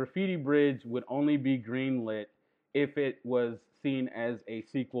 like, Graffiti Bridge would only be greenlit if it was seen as a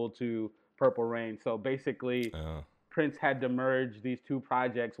sequel to Purple Rain. So basically, Prince had to merge these two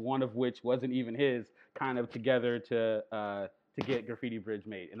projects, one of which wasn't even his, kind of together to get Graffiti Bridge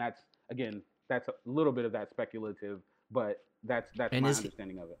made. And that's a little bit of that speculative, but that's my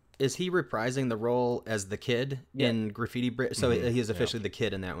understanding of it. Is he reprising the role as the kid in Graffiti Bridge? So he is officially the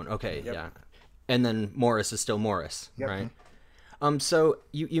kid in that one. Okay, yeah. And then Morris is still Morris, right? So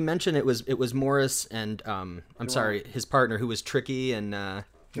you mentioned it was Morris and sorry, his partner, who was Tricky and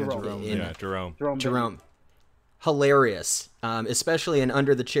Jerome. Jerome. Hilarious, especially in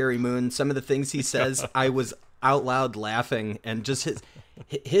Under the Cherry Moon. Some of the things he says, I was out loud laughing, and just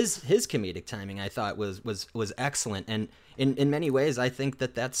his comedic timing, I thought was excellent. And in many ways, I think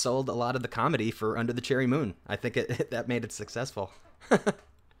that sold a lot of the comedy for Under the Cherry Moon. I think that made it successful.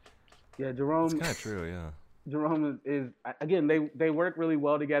 Yeah, Jerome. It's kind of true, yeah. Jerome is again, they work really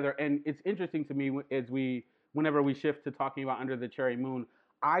well together, and it's interesting to me whenever we shift to talking about Under the Cherry Moon,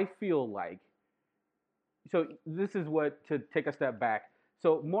 I feel like, so this is what, to take a step back.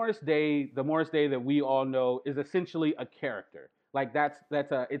 So the Morris Day that we all know is essentially a character. Like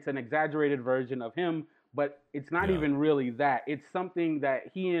it's an exaggerated version of him, but it's not even really that. It's something that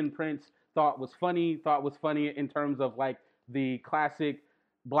he and Prince thought was funny in terms of like the classic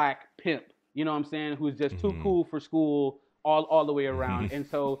black pimp, you know what I'm saying, who's just too cool for school, all the way around. And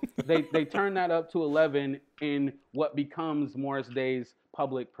so they turn that up to 11 in what becomes Morris Day's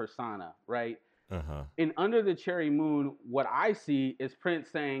public persona, right? In Under the Cherry Moon, what I see is Prince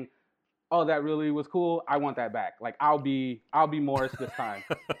saying, "Oh, that really was cool. I want that back. Like I'll be Morris this time."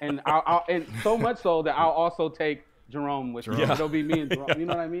 And and so much so that I'll also take Jerome with me. Yeah. It'll be me and Jerome. You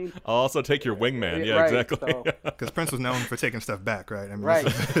know what I mean? I'll also take your wingman. Yeah, Right, exactly. so- Because Prince was known for taking stuff back, right? I mean, Right.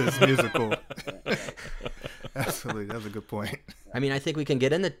 His musical. Absolutely, that was a good point. I mean, I think we can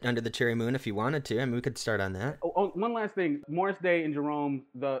get into Under the Cherry Moon if you wanted to. I mean, we could start on that. Oh, one last thing, Morris Day and Jerome,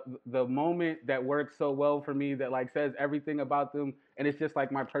 the moment that works so well for me that like says everything about them, and it's just like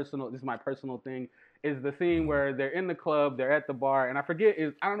this is my personal thing, is the scene where they're in the club, they're at the bar, and I forget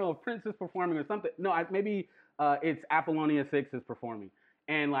I don't know if Prince is performing or something. No, maybe it's Apollonia 6 is performing,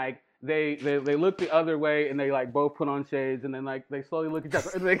 and like they look the other way and they like both put on shades and then like they slowly look at each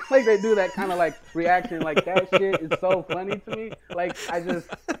other and they do that kind of like reaction. Like that shit is so funny to me. Like I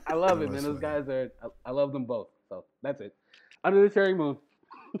love it, man. Those guys I love them both. So that's it. Under the Cherry Moon.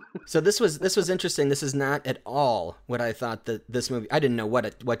 So this was interesting. This is not at all what I thought that this movie. I didn't know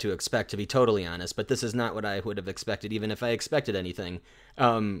what to expect, to be totally honest. But this is not what I would have expected, even if I expected anything.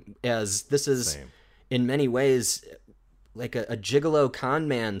 As this is in many ways like a gigolo con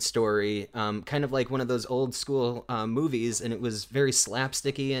man story, kind of like one of those old school movies, and it was very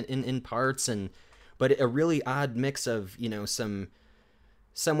slapsticky in parts, but a really odd mix of some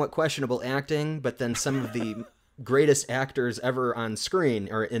somewhat questionable acting, but then some of the greatest actors ever on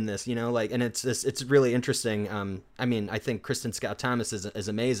screen are in this, and it's really interesting. I mean, I think Kristen Scott Thomas is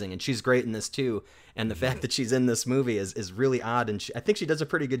amazing, and she's great in this too. And the fact that she's in this movie is really odd, and I think she does a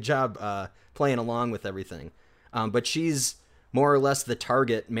pretty good job playing along with everything. But she's more or less the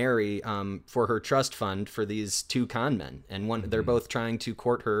target, Mary, for her trust fund for these two con men, and they're both trying to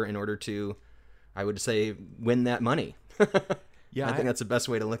court her in order to, I would say, win that money. Yeah, I think that's the best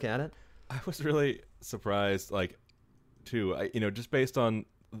way to look at it. I was really surprised, like, too. Just based on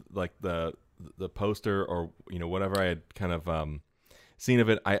like the poster or whatever I had kind of seen of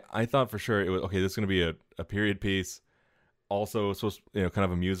it, I thought for sure it was okay. This is going to be a period piece, also supposed kind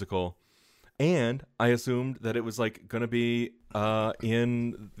of a musical, and I assumed that it was like going to be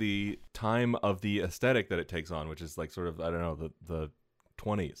in the time of the aesthetic that it takes on, which is like sort of I don't know the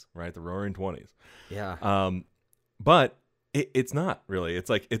 20s, right? The Roaring 20s. Yeah. But it's not really. It's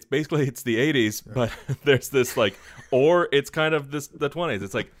like it's the 80s, right. But there's this like, or it's kind of the 20s.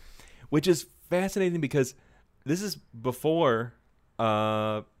 It's like, which is fascinating because this is before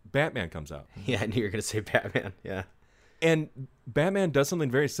Batman comes out. Yeah, I knew you were gonna say Batman. Yeah, and Batman does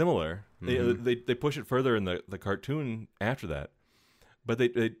something very similar. Mm-hmm. They push it further in the cartoon after that, but they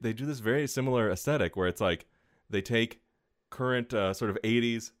do this very similar aesthetic where it's like they take current sort of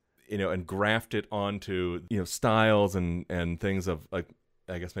 80s. And graft it onto, styles and things of like,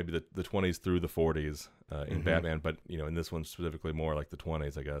 I guess maybe the 20s through the 40s in Batman, but in this one specifically more like the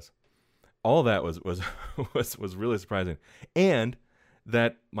 20s, I guess. All that was really surprising, and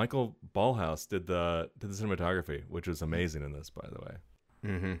that Michael Ballhaus did the cinematography, which was amazing in this, by the way.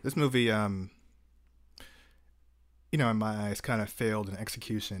 Mm-hmm. This movie, in my eyes, kind of failed in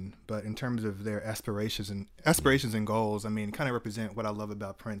execution, but in terms of their aspirations and goals, I mean, kind of represent what I love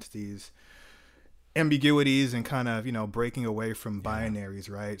about Prince, these ambiguities and kind of, breaking away from binaries,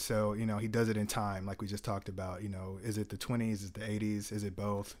 right? So, he does it in time, like we just talked about, is it the 20s, is it the 80s, is it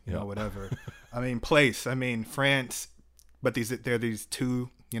both, whatever. I mean, place, France, but there are these two,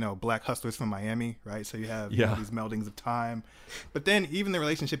 black hustlers from Miami, right? So you have these meldings of time. But then even the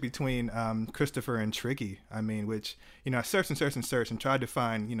relationship between Christopher and Tricky, which, I searched and tried to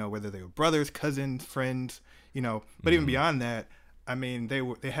find, whether they were brothers, cousins, friends, but even beyond that,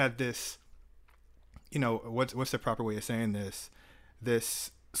 they had this, what's the proper way of saying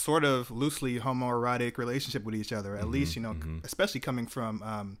this sort of loosely homoerotic relationship with each other, at least, especially coming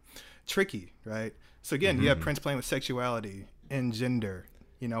from Tricky, right? So again, you have Prince playing with sexuality and gender.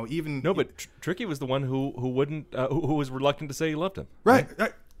 But Tricky was the one who wouldn't who was reluctant to say he loved him. Right.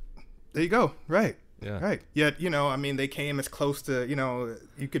 There you go. Right. Yeah. Right. Yet they came as close to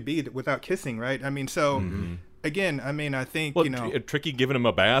you could be without kissing. Right. So again, I think Tricky giving him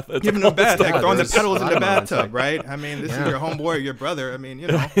a bath, giving him a bath, like throwing the petals in the bathtub. Right. This is your homeboy or your brother.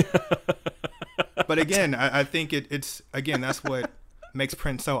 But again, I think it's again that's what makes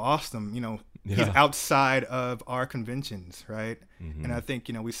Prince so awesome. He's outside of our conventions, right? And I think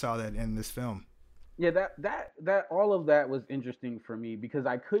we saw that in this film. Yeah, that all of that was interesting for me because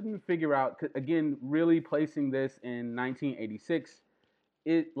I couldn't figure out, again, really placing this in 1986.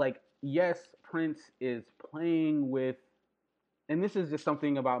 Yes, Prince is playing with and this is just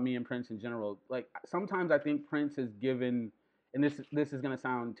something about me and Prince in general. Like sometimes I think Prince is given, and this is gonna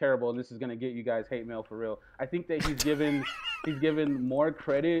sound terrible, and this is gonna get you guys hate mail for real. I think that he's given more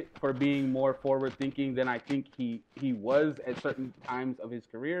credit for being more forward thinking than I think he was at certain times of his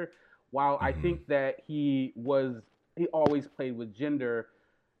career. While I think that he always played with gender,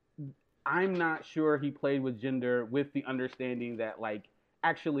 I'm not sure he played with gender with the understanding that like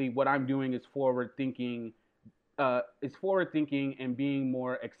actually what I'm doing is forward thinking and being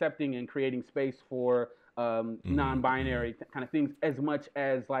more accepting and creating space for non-binary kind of things, as much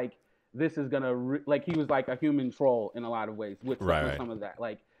as like this is gonna like he was like a human troll in a lot of ways with some of that.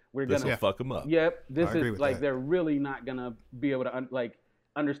 Like we're gonna fuck him up. Yep, this is like that. they're really not gonna be able to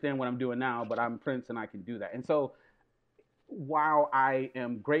understand what I'm doing now, but I'm Prince and I can do that. And so while I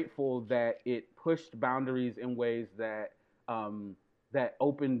am grateful that it pushed boundaries in ways that that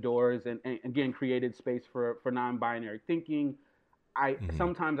opened doors and again created space for non-binary thinking,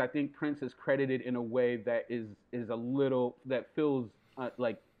 sometimes I think Prince is credited in a way that is a little that feels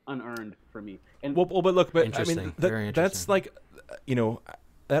like unearned for me. And but look, but I Interesting. mean, Very interesting. that's like,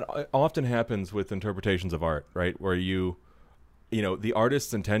 that often happens with interpretations of art, right? Where the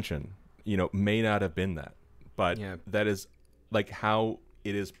artist's intention, may not have been that, but that is like how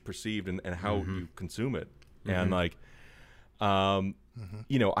it is perceived and how you consume it. And like, I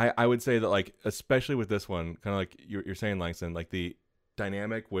would say that like, especially with this one, kind of like you're saying, Langston, like the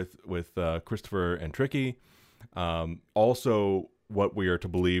dynamic with Christopher and Tricky, also what we are to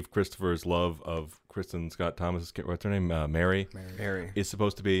believe Christopher's love of Kristen Scott Thomas, what's her name, Mary is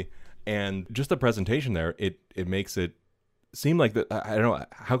supposed to be, and just the presentation there, it makes it seem like that. I don't know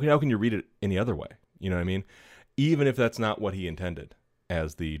how can you read it any other way? You know what I mean? Even if that's not what he intended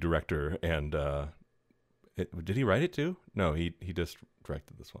as the director. And did he write it too? No, he just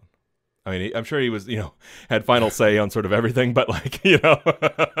directed this one. I mean, I'm sure he was, had final say on sort of everything, but like,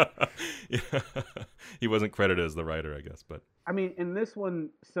 he wasn't credited as the writer, I guess. But I mean, in this one,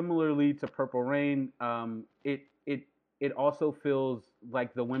 similarly to Purple Rain, it also feels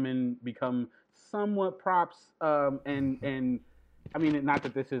like the women become somewhat props, and I mean, not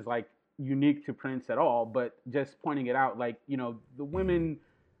that this is like unique to Prince at all, but just pointing it out, like, the women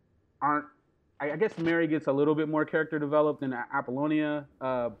aren't. I guess Mary gets a little bit more character developed than Apollonia,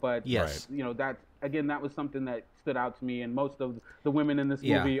 but yes, that was something that stood out to me. And most of the women in this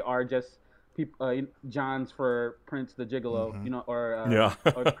movie are just people, Johns for Prince the Gigolo,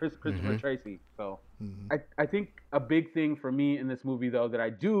 or Christopher Tracy. So I think a big thing for me in this movie, though, that I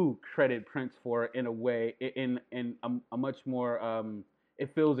do credit Prince for in a way, in a much more,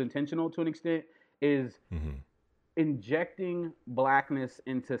 it feels intentional to an extent, is injecting blackness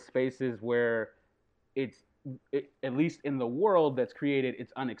into spaces where at least in the world that's created,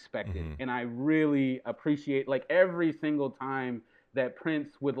 it's unexpected. And I really appreciate, like, every single time that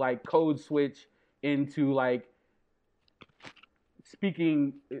Prince would like code switch into like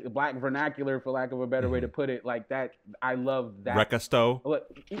speaking black vernacular, for lack of a better way to put it, like that. I love that. Recasto.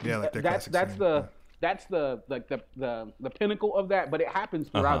 Yeah, like the that's the pinnacle of that, but it happens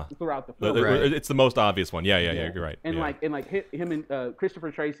throughout the film. Right. It's the most obvious one. Yeah, you're right. And him and Christopher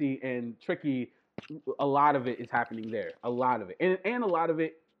Tracy and Tricky, a lot of it is happening there. A lot of it, and a lot of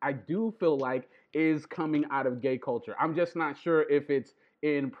it, I do feel like, is coming out of gay culture. I'm just not sure if it's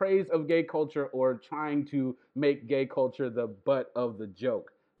in praise of gay culture or trying to make gay culture the butt of the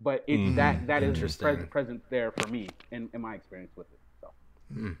joke. But it's that is present there for me in my experience with it. So.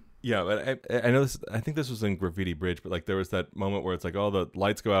 Yeah, but I know this. I think this was in Graffiti Bridge, but like there was that moment where it's like, the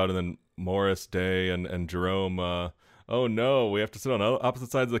lights go out, and then Morris Day and Jerome, oh no, we have to sit on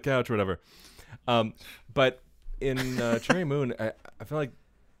opposite sides of the couch or whatever. But in Cherry Moon, I feel like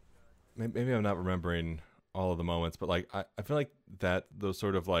maybe I'm not remembering all of the moments, but like I feel like that those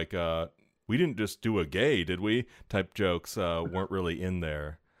sort of like we didn't just do a gay, did we? Type jokes weren't really in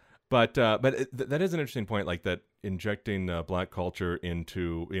there. But that is an interesting point, like that injecting black culture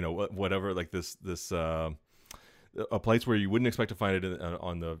into whatever, like this a place where you wouldn't expect to find it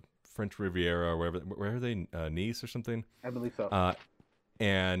on the French Riviera or wherever. Where are they? Nice or something? I believe so.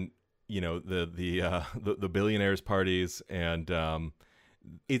 And the billionaires' parties, and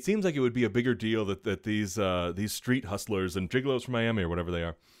it seems like it would be a bigger deal that these street hustlers and gigolos from Miami or whatever they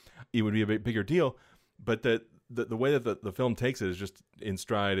are, it would be a bigger deal, but that. The way that the film takes it is just in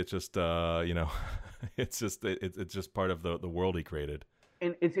stride. It's just it's just part of the world he created.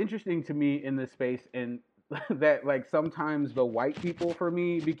 And it's interesting to me in this space, and that like sometimes the white people for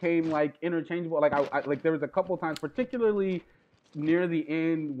me became like interchangeable. Like I like there was a couple times, particularly near the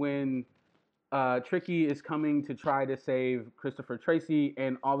end when Tricky is coming to try to save Christopher Tracy,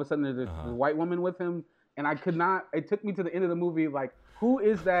 and all of a sudden there's this white woman with him. and I could not. It took me to the end of the movie. Like, who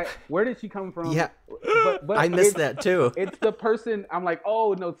is that? Where did she come from? Yeah, but I missed that too. It's the person. I'm like,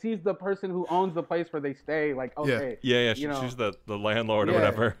 oh no, she's the person who owns the place where they stay. Like, okay, Yeah. you know. She's the landlord or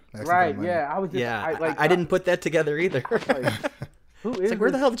whatever. Right? Yeah, I was just, I didn't put that together either. Like, who is? Like, where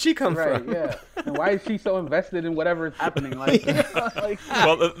the hell did she come right, from? Yeah, and why is she so invested in whatever is happening? Like, like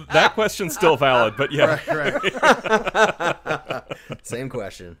Well, that question's still valid, but yeah. Right. Same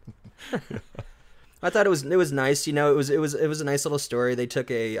question. I thought it was nice. You know, it was a nice little story. They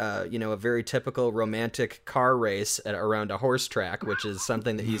took a a very typical romantic car race around a horse track, which is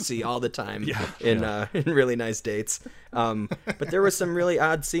something that you see all the time in really nice dates. But there was some really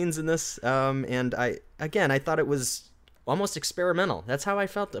odd scenes in this, and I thought it was almost experimental. That's how I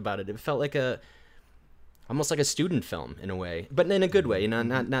felt about it. It felt like almost like a student film in a way, but in a good way. You know,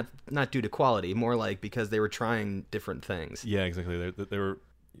 not due to quality, more like because they were trying different things. Yeah, exactly. They were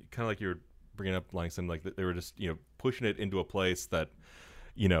kind of like you were bringing up, Langston, like they were just pushing it into a place that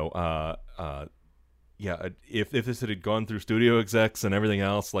if this had gone through studio execs and everything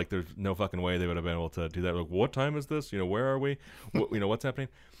else, like there's no fucking way they would have been able to do that. Like, what time is this? Where are we? What's happening?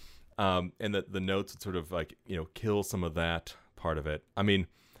 And the notes would sort of like kill some of that part of it. I mean,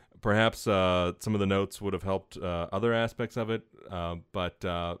 perhaps some of the notes would have helped other aspects of it, but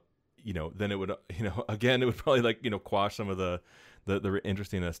then it would again it would probably like quash some of the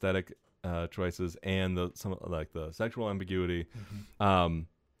interesting aesthetic choices and some like the sexual ambiguity.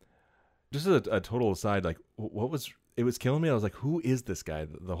 Just as a total aside, like it was killing me. I was like, who is this guy?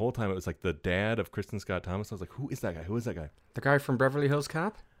 The whole time it was like the dad of Kristen Scott Thomas. I was like, who is that guy? Who is that guy? The guy from Beverly Hills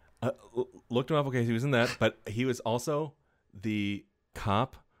Cop? Looked him up. Okay, he was in that, but he was also the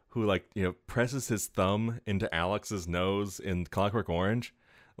cop who presses his thumb into Alex's nose in Clockwork Orange.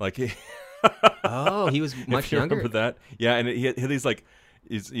 Like he he was much younger. Remember that? Yeah, and he had these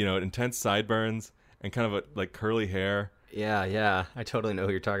intense sideburns and kind of like curly hair. Yeah, I totally know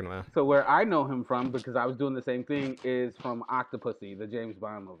who you're talking about. So where I know him from, because I was doing the same thing, is from Octopussy, the James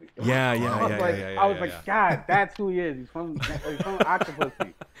Bond movie. I was like, God, that's who he is. He's from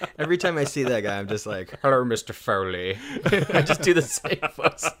Octopussy. Every time I see that guy, I'm just like, hello, Mr. Foley. I just do the same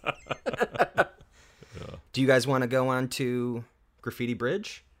voice. Do you guys want to go on to Graffiti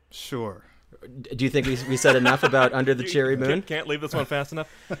Bridge? Sure. Do you think we said enough about Under the Cherry Moon? Can't leave this one fast enough.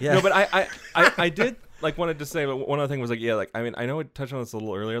 Yeah. No, but I did wanted to say, but one other thing was I mean, I know I touched on this a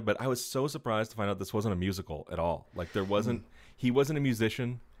little earlier, but I was so surprised to find out this wasn't a musical at all. Like he wasn't a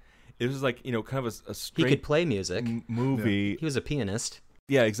musician. It was like kind of a straight. He could play music. Movie. Yeah. He was a pianist.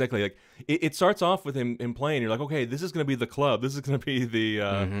 Yeah, exactly. Like it starts off with him playing. You're like, okay, this is going to be the club. This is going to be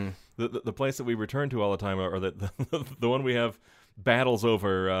the place that we return to all the time, or the one we have battles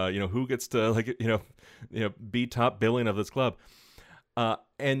over. Who gets to be top billing of this club.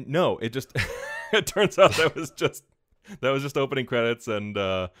 And no, it just it turns out that was just opening credits, and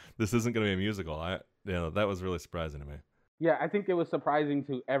this isn't going to be a musical. That was really surprising to me. Yeah, I think it was surprising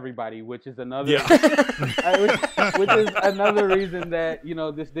to everybody, which is another which is another reason that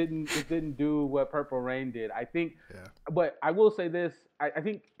this didn't do what Purple Rain did. I think, but I will say this: I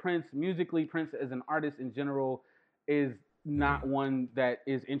think Prince as an artist in general is not one that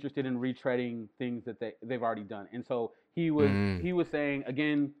is interested in retreading things that they've already done. And so he was saying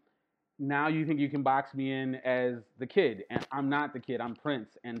again, now you think you can box me in as the kid, and I'm not the kid. I'm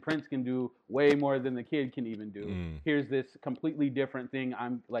Prince, and Prince can do way more than the kid can even do. Here's this completely different thing.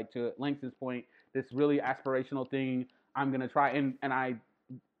 I'm like, to Langston's point, this really aspirational thing I'm gonna try, and I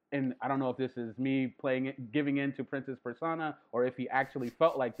don't know if this is me giving in to Prince's persona, or if he actually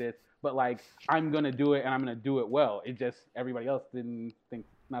felt like this, but like, I'm gonna do it, and I'm gonna do it well. It just, everybody else didn't think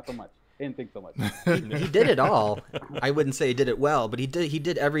so much. He did it all. I wouldn't say he did it well, but he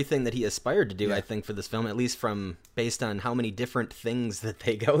did everything that he aspired to do, I think, for this film, at least based on how many different things that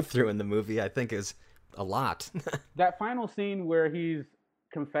they go through in the movie. I think is a lot. That final scene where he's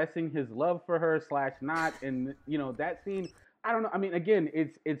confessing his love for her / not, and that scene, I don't know. I mean, again,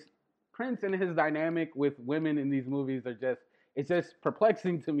 it's Prince and his dynamic with women in these movies it's just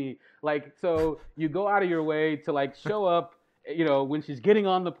perplexing to me. Like, so you go out of your way to like show up, when she's getting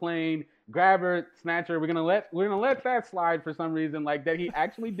on the plane, grab her, snatch her. We're gonna let that slide for some reason, like that he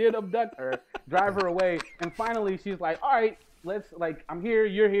actually did abduct her, drive her away, and finally she's like, all right, I'm here,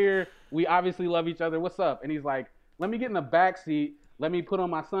 you're here, we obviously love each other, what's up? And he's like, let me get in the back seat, let me put on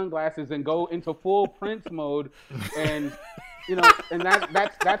my sunglasses and go into full Prince mode, and and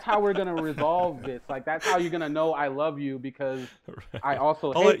that's how we're gonna resolve this. Like, that's how you're gonna know I love you, because I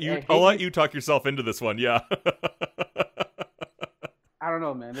also I'll let you talk yourself into this one. Yeah. I don't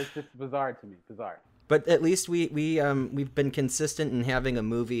know, man. It's just bizarre to me. Bizarre. But at least we've been consistent in having a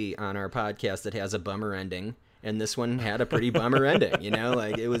movie on our podcast that has a bummer ending, and this one had a pretty bummer ending. You know,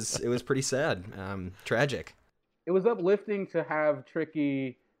 like it was pretty sad, tragic. It was uplifting to have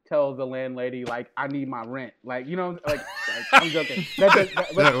Tricky tell the landlady, like, I need my rent. Like, you know, like I'm joking.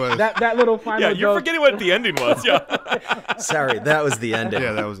 That little final Yeah, you're joke. forgetting what the ending was. Yeah. Sorry, that was the ending.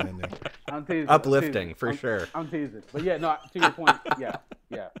 Yeah, that was the ending. I'm teasing. Uplifting, for sure. I'm teasing. But yeah, no, to your point, yeah.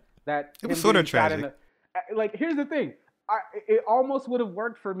 That It was him sort of getting shot in tragic. like, here's the thing. It almost would have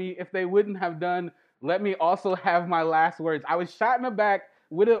worked for me if they wouldn't have done, let me also have my last words. I was shot in the back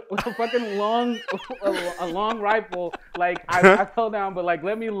with a fucking long rifle. Like, I fell down, but like,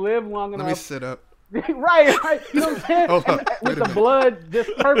 let me live long enough. Let me sit up. right. You know what I'm saying? Hold And up, with wait a the minute. blood just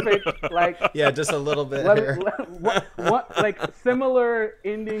perfect. Like, Yeah, just a little bit. here. like similar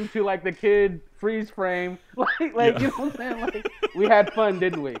ending to like the kid freeze frame. Like you know what I'm saying? Like, we had fun,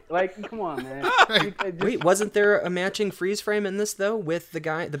 didn't we? Like, come on, man. Wait, wasn't there a matching freeze frame in this though with the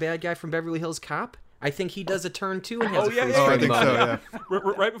bad guy from Beverly Hills Cop? I think he does a turn too and has a freeze Oh, I frame. think so. moment. Yeah.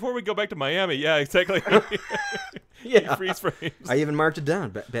 Right before we go back to Miami. Yeah, exactly. Yeah. Freeze frames. I even marked it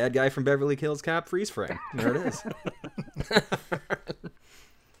down. Bad guy from Beverly Hills Cop freeze frame. There it is.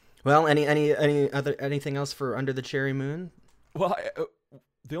 Well, anything else for Under the Cherry Moon? Well,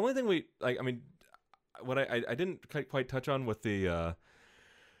 the only thing what I didn't quite touch on with the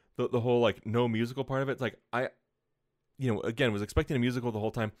whole like no musical part of it. It's like again was expecting a musical the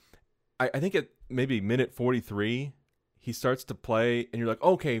whole time. I think at maybe minute 43, he starts to play, and you're like,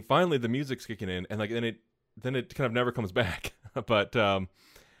 okay, finally the music's kicking in, and like then it kind of never comes back. But and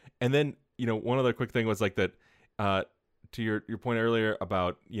then one other quick thing was like that. To your point earlier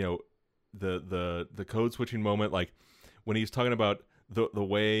about the code switching moment, like when he's talking about the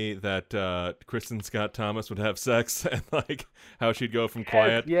way that Kristen Scott Thomas would have sex and like how she'd go from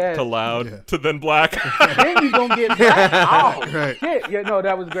quiet to loud to then black. Then you gonna get black. Oh, Right. shit. Yeah, no,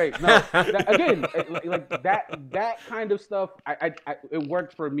 that was great. No, again, like that kind of stuff. It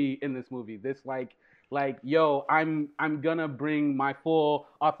worked for me in this movie. This like, yo, I'm gonna bring my full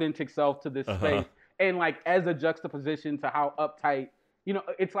authentic self to this space, and like as a juxtaposition to how uptight.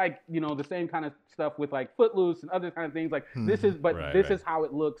 It's like, the same kind of stuff with like Footloose and other kind of things. Like this is how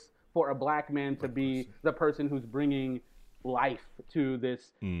it looks for a black man to be the person who's bringing life to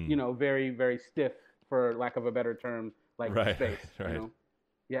this, very, very stiff, for lack of a better term, like space. Right.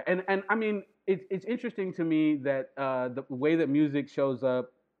 Yeah, and I mean, it's interesting to me that the way that music shows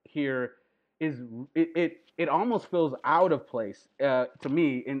up here is it almost feels out of place to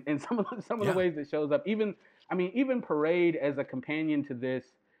me in some of the ways it shows up. Even Parade as a companion to this,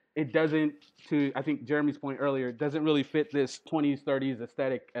 it doesn't, to I think Jeremy's point earlier, it doesn't really fit this 20s, 30s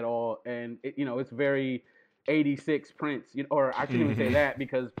aesthetic at all. And it's very 86 Prince, or I shouldn't even say that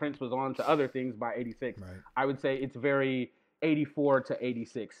because Prince was on to other things by 86. Right. I would say it's very 84 to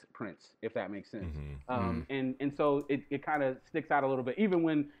 86 Prince, if that makes sense. And so it kind of sticks out a little bit, even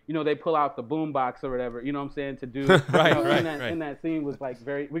when they pull out the boombox or whatever, you know what I'm saying, to do in that scene was like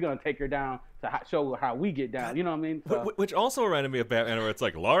we're gonna take her down to show how we get down, you know what I mean? So, which also reminded me of Batman, where it's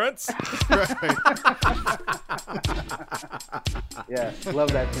like Lawrence. Yeah,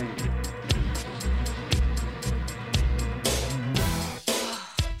 love that scene.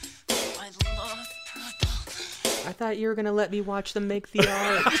 I thought you were gonna let me watch them make the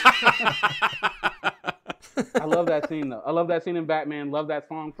art. I love that scene though. I love that scene in Batman. Love that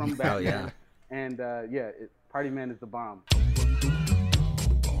song from Batman. Oh yeah. And Party Man is the bomb.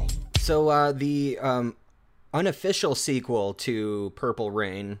 So the unofficial sequel to Purple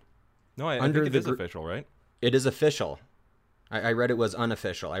Rain. No, I think it is official, right? It is official. I read it was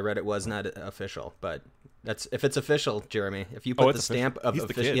unofficial. I read it was not official, but if it's official, Jeremy. If you put the stamp of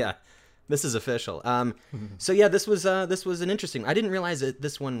official, yeah. This is official. So yeah, this was an interesting. I didn't realize that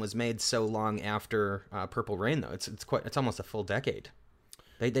this one was made so long after Purple Rain, though. It's almost a full decade.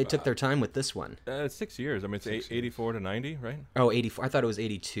 They took their time with this one. It's 6 years. I mean, it's 84 to 90, right? Oh, 84. I thought it was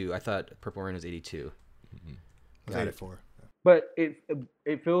 82. I thought Purple Rain was 82. It was 84. But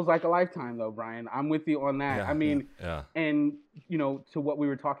it feels like a lifetime, though, Brian. I'm with you on that. Yeah, I mean, yeah. And to what we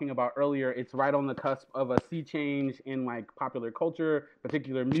were talking about earlier, it's right on the cusp of a sea change in like popular culture,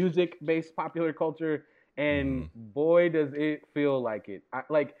 particular music-based popular culture, and boy, does it feel like it.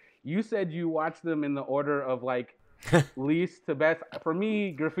 Like you said, you watched them in the order of like least to best. For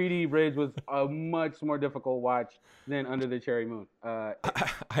me, Graffiti Bridge was a much more difficult watch than Under the Cherry Moon. I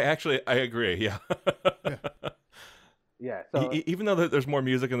agree. Yeah. Yeah. So even though there's more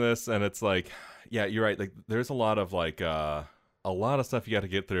music in this, and it's like, yeah, you're right. Like, there's a lot of like a lot of stuff you got to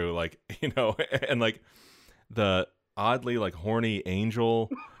get through. Like, and like the oddly like horny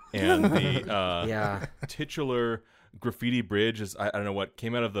angel and the Yeah. titular graffiti bridge is I don't know what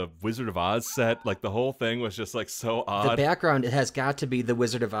came out of the Wizard of Oz set. Like the whole thing was just like so The odd. background, it has got to be the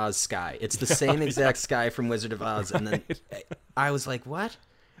Wizard of Oz sky. It's the same exact sky from Wizard of Oz. And then I was like, what?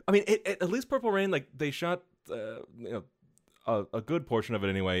 I mean, at least Purple Rain, like they shot, a good portion of it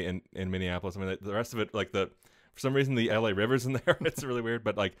anyway in Minneapolis. I mean, the rest of it, like for some reason the LA River's in there. It's really weird,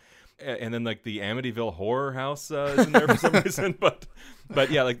 but like, and then like the Amityville Horror House is in there for some reason.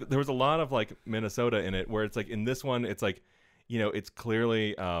 But yeah, like there was a lot of like Minnesota in it, where it's like in this one, it's like, it's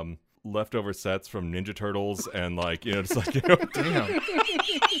clearly leftover sets from Ninja Turtles and like just like Damn.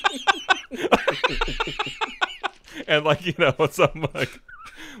 and like some like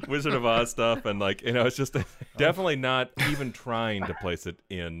Wizard of Oz stuff, and like it's just definitely not even trying to place it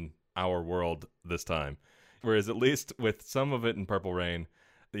in our world this time. Whereas at least with some of it in Purple Rain,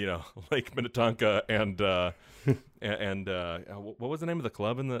 Lake Minnetonka and what was the name of the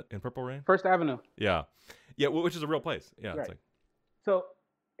club in Purple Rain? First Avenue. Yeah, which is a real place. Yeah, Right. it's like So,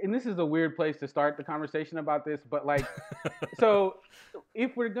 and this is a weird place to start the conversation about this, but like, so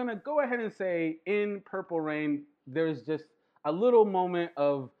if we're gonna go ahead and say in Purple Rain, there's just a little moment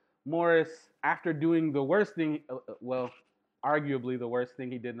of Morris after doing the worst thing, well, arguably the worst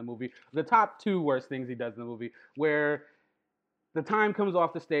thing he did in the movie, the top two worst things he does in the movie, where the time comes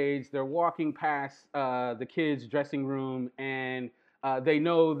off the stage, they're walking past the kids' dressing room, and they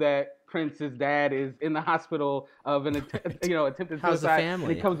know that Prince's dad is in the hospital of an attempted How's the suicide. family?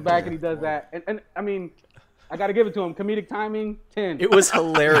 And he comes back and he does that, and I mean, I got to give it to him. Comedic timing, 10. It was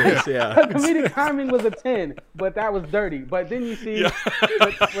hilarious, yeah. Comedic timing was a 10, but that was dirty. But then you see,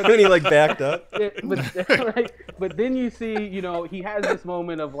 When he like backed up. but then you see, he has this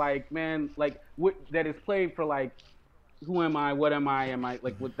moment of like, man, like that is played for like, who am I? What am I? Am I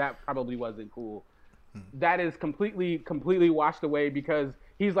like? What that probably wasn't cool. That is completely washed away because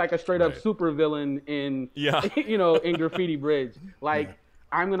he's like a straight up super villain in in Graffiti Bridge. Like,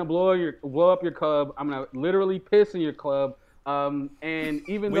 I'm gonna blow up your club. I'm gonna literally piss in your club. And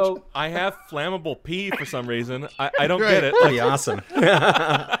even which though I have flammable pee for some reason, I don't get it. Pretty awesome.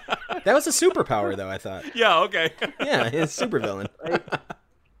 That was a superpower, though, I thought. Yeah. Okay. Yeah, he's a supervillain.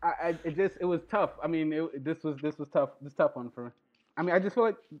 it was tough. I mean, this was tough. This tough one for me. I mean, I just feel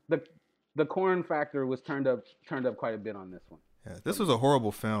like the corn factor was turned up quite a bit on this one. Yeah, this was a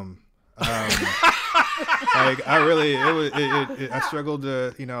horrible film. Like I struggled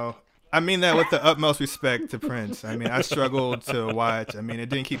to, I mean that with the utmost respect to Prince. I mean, I struggled to watch. I mean, it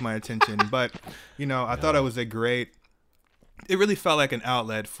didn't keep my attention, but I thought it was it really felt like an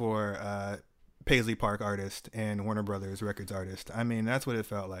outlet for Paisley Park artist and Warner Brothers Records artist. I mean, that's what it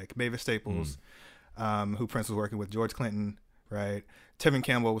felt like. Mavis Staples, who Prince was working with, George Clinton, right? Tevin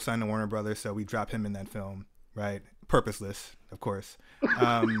Campbell was signed to Warner Brothers, so we dropped him in that film, right? Purposeless, of course.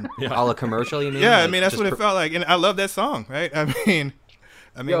 All a commercial, you mean? Yeah, Like, I mean that's what it felt like, and I love that song, right? I mean,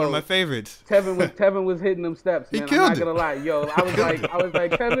 one of my favorites. Tevin was hitting them steps, man. He killed I'm not gonna lie, yo. I was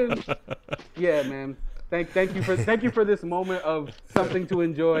like, Tevin, yeah, man. Thank you for this moment of something to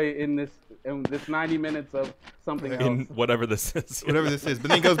enjoy in this 90 minutes of something else. In whatever this is. Whatever this is. But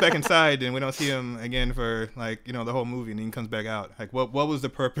then he goes back inside, and we don't see him again for like the whole movie, and then he comes back out. Like, what was the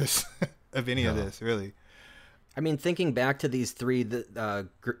purpose of any of this, really? I mean, thinking back to these three, the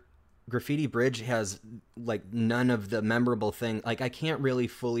Graffiti Bridge has like none of the memorable thing. Like, I can't really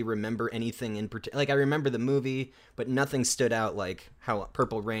fully remember anything in particular. Like, I remember the movie, but nothing stood out like how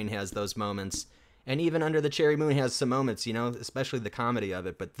Purple Rain has those moments. And even Under the Cherry Moon has some moments, especially the comedy of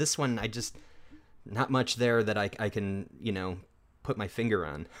it. But this one, not much there that I can, put my finger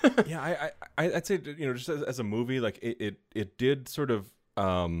on. Yeah, I'd say, just as a movie, like it did sort of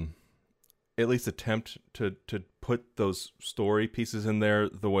at least attempt to put those story pieces in there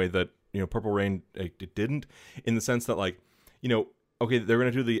the way that Purple Rain it didn't, in the sense that like okay, they're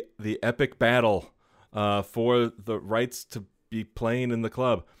gonna do the epic battle for the rights to be playing in the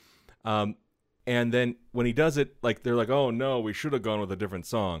club, and then when he does it, like they're like, oh no, we should have gone with a different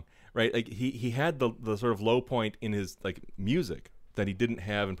song, right? Like he had the sort of low point in his like music that he didn't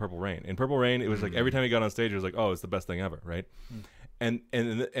have in Purple Rain. In Purple Rain, it was like every time he got on stage, it was like, oh, it's the best thing ever, right? And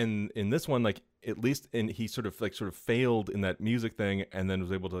in this one, like at least he sort of failed in that music thing, and then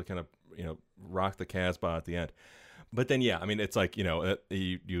was able to kind of rock the Casbah at the end. But then yeah, I mean it's like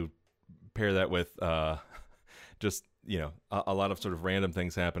you pair that with just a lot of sort of random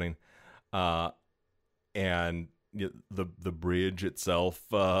things happening, and the bridge itself,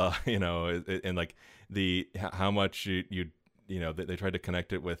 and like how much they tried to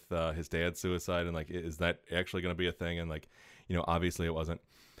connect it with his dad's suicide, and like is that actually going to be a thing, and like obviously it wasn't.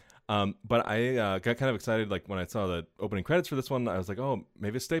 But I got kind of excited, like when I saw the opening credits for this one. I was like, oh,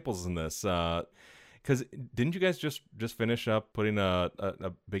 maybe Staples is in this. Because didn't you guys just finish up putting a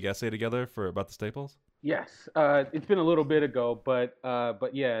big essay together about the Staples? Yes, it's been a little bit ago, but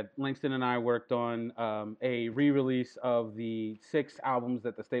yeah, Langston and I worked on a re-release of the 6 albums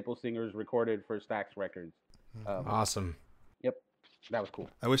that the Staples Singers recorded for Stax Records. Awesome. Yep, that was cool.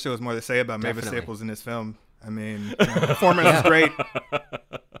 I wish there was more to say about Mavis Definitely. Staples in this film. I mean, performance is great,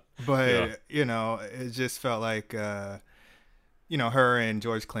 but it just felt like her and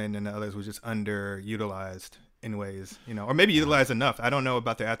George Clinton and the others were just underutilized in ways, or maybe utilized enough. I don't know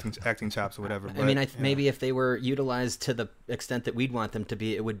about their acting chops or whatever. But, I mean, maybe if they were utilized to the extent that we'd want them to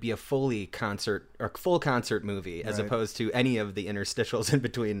be, it would be a full concert movie, as opposed to any of the interstitials in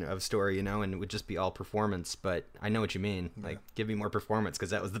between of story, and it would just be all performance. But I know what you mean. Like, give me more performance, because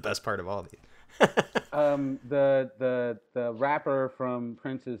that was the best part of all of these. The rapper from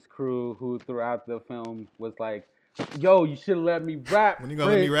Prince's crew, who throughout the film was like, "Yo, you should have let me rap. When you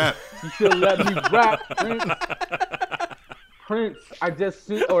gonna let me rap? You should have let me rap, Prince." Prince, I just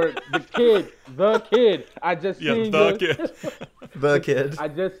seen, or the kid, I just seen the kid. The kid. I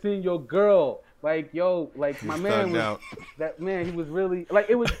just seen your girl. Like, yo, like my man was that man. He was really like,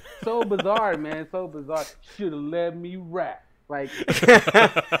 it was so bizarre, man, so bizarre. Should have let me rap. Like,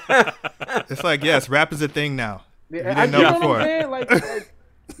 it's like, yes, rap is a thing now. You I didn't know before. What I'm saying? Like,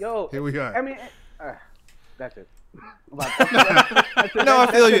 yo, Here we are. I mean, that's it. I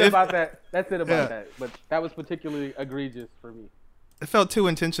feel you. About that. That's it about that. But that was particularly egregious for me. It felt too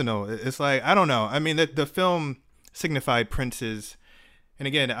intentional. It's like, I don't know. I mean, the film signified Prince's, and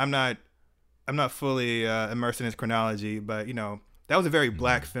again, I'm not fully immersed in his chronology, but that was a very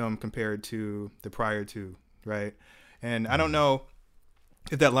black film compared to the prior two, right? And I don't know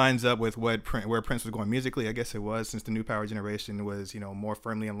if that lines up with where Prince was going musically. I guess it was, since the New Power generation was, more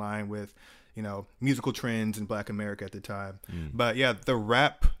firmly in line with, musical trends in Black America at the time. But yeah, the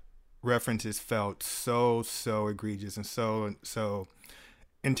rap references felt so egregious and so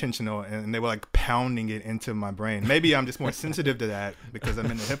intentional, and they were like pounding it into my brain. Maybe I'm just more sensitive to that because I'm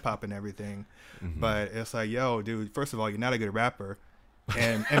into hip hop and everything. But it's like, yo, dude, first of all, you're not a good rapper.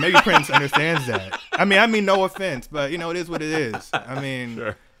 And maybe Prince understands that. I mean, no offense, but it is what it is. I mean,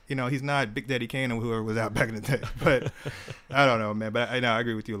 Sure. He's not Big Daddy Kane or whoever was out back in the day. But I don't know, man. But I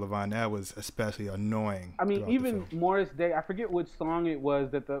agree with you, Levon. That was especially annoying. I mean, even Morris Day, I forget which song it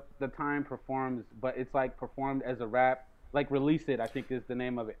was that the Time performs, but it's like performed as a rap. Like, Release It, I think is the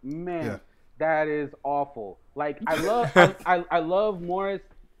name of it. Man, that is awful. Like, I love I love Morris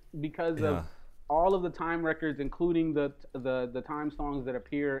because of all of the Time records, including the Time songs that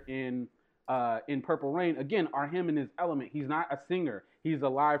appear in Purple Rain, again, are him in his element. He's not a singer. He's a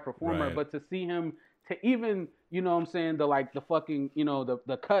live performer. Right. But to see him, to even, what I'm saying, the fucking,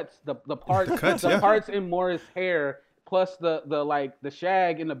 the cuts, the parts, parts in Morris' hair, plus the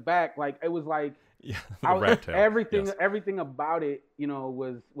shag in the back, like, it was like, rat tail. everything about it,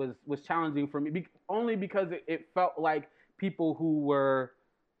 was challenging for me. Only because it felt like people who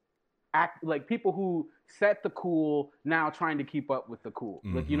set the cool now trying to keep up with the cool.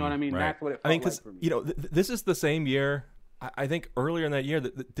 Like, you know what I mean? Right. That's what it felt like for me. This is the same year. I think earlier in that year,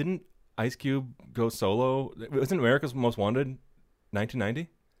 didn't Ice Cube go solo? Wasn't America's Most Wanted 1990?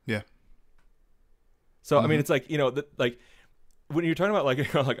 Yeah. So I mean, it's like, like when you're talking about like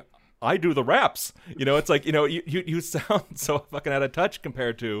I do the raps, it's like you sound so fucking out of touch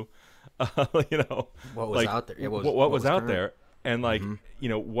compared to what was out there. What was out there. And like,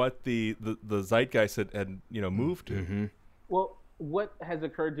 what the zeitgeist had moved to. Well, what has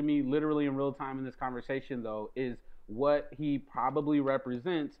occurred to me literally in real time in this conversation, though, is what he probably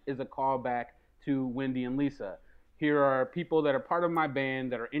represents is a callback to Wendy and Lisa. Here are people that are part of my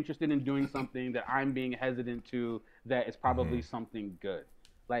band that are interested in doing something that I'm being hesitant to, that is probably something good.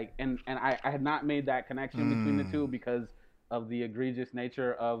 Like, and I had not made that connection between the two because of the egregious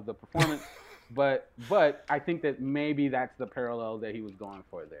nature of the performance. But I think that maybe that's the parallel that he was going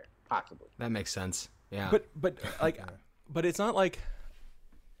for there, possibly. That makes sense. Yeah. But it's not like,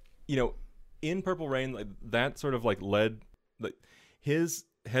 in Purple Rain, like that sort of like led, like his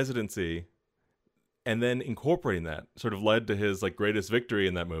hesitancy, and then incorporating that sort of led to his like greatest victory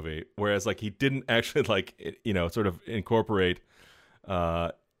in that movie. Whereas like he didn't actually like sort of incorporate,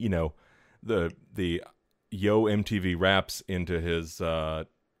 the Yo MTV raps into his like,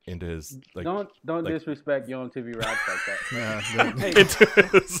 don't disrespect Yo MTV raps like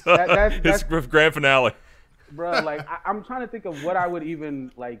that. His grand finale. Bro, like I'm trying to think of what I would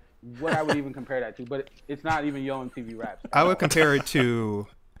even compare that to, but it's not even Yo MTV raps. I would compare it to,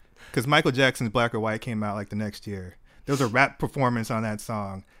 because Michael Jackson's Black or White came out like the next year. There was a rap performance on that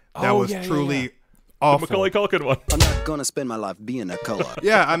song that was truly The awful. Macaulay Culkin one. I'm not gonna spend my life being a color.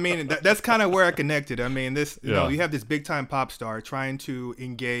 Yeah, I mean that's kind of where I connected. I mean, this you know, Yeah. you have this big time pop star trying to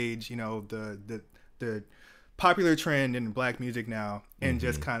engage, you know, the popular trend in black music now, and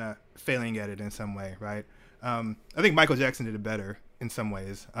just kind of failing at it in some way, right? I think Michael Jackson did it better in some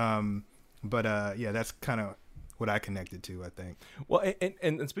ways, but yeah, that's kind of what I connected to, I think. Well,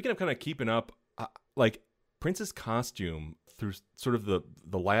 and speaking of kind of keeping up, like Prince's costume through sort of the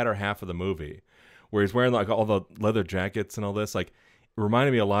latter half of the movie, where he's wearing like all the leather jackets and all this, like it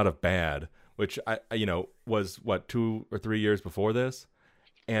reminded me a lot of Bad, which I you know was what 2 or 3 years before this,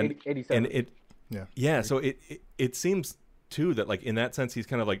 and 87. and yeah, so it seems too that like in that sense he's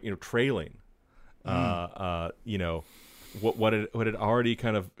kind of like, you know, trailing, you know, what had already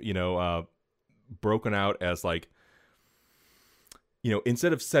kind of, you know, broken out as like, you know,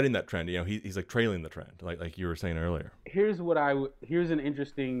 instead of setting that trend, you know, he's like trailing the trend, like you were saying earlier. Here's an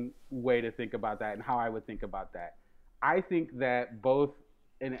interesting way to think about that and how I would think about that. I think that both,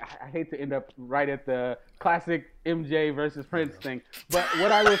 and I hate to end up right at the classic MJ versus Prince thing, but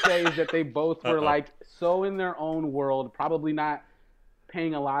what I would say is that they both were like so in their own world, probably not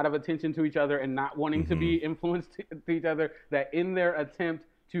paying a lot of attention to each other and not wanting to be influenced to each other, that in their attempt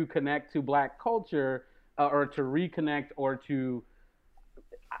to connect to black culture or to reconnect or to,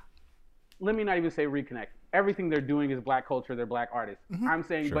 let me not even say reconnect. Everything they're doing is black culture. They're black artists. I'm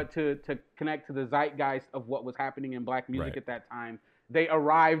saying, Sure. but to connect to the zeitgeist of what was happening in black music Right. at that time, they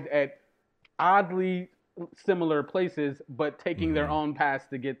arrived at oddly similar places, but taking their own paths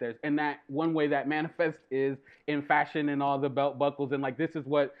to get there. And that one way that manifests is in fashion and all the belt buckles and like, this is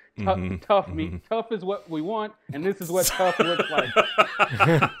what tough is what we want, and this is what tough looks like.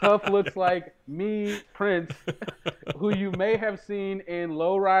 Tough looks like me, Prince, who you may have seen in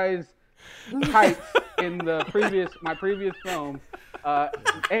low-rise tights in my previous film,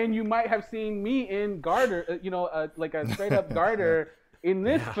 and you might have seen me in garter, like a straight up garter in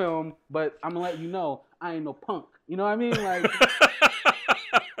this film. But I'm gonna let you know, I ain't no punk. You know what I mean? Like,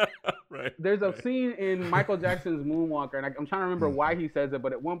 Right. there's a scene in Michael Jackson's Moonwalker, and I'm trying to remember why he says it,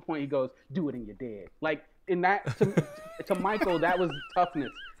 but at one point he goes, "Do it and you're dead." Like in that, to Michael, that was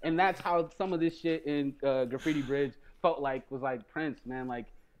toughness, and that's how some of this shit in Graffiti Bridge felt like. Was like, Prince, man, like,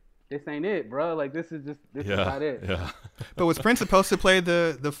 this ain't it, bro. Like, this is not it. Yeah. But was Prince supposed to play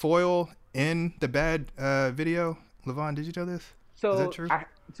the foil in the Bad video? Levon, did you know this? So Is that true?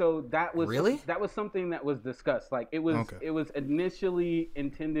 That was Really? that was something that was discussed. Like it was Okay. it was initially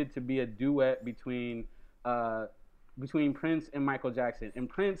intended to be a duet between Prince and Michael Jackson. And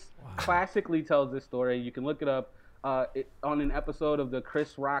Prince classically tells this story. You can look it up on an episode of the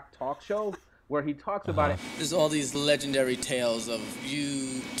Chris Rock talk show where he talks about it. There's all these legendary tales of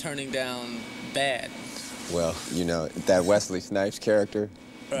you turning down Bad. Well, you know, that Wesley Snipes character,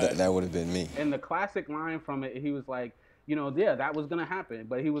 Right. that would have been me. And the classic line from it, he was like, you know, yeah, that was gonna happen.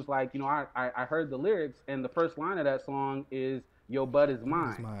 But he was like, you know, I heard the lyrics, and the first line of that song is "Your butt is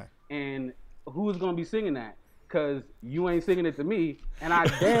mine." And who's gonna be singing that? Cause you ain't singing it to me, and I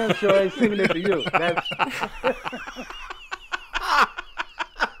damn sure ain't singing it to you. That's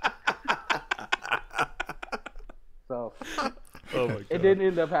so. Oh my God. It didn't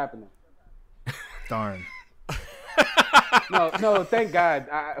end up happening. Darn. No, thank God.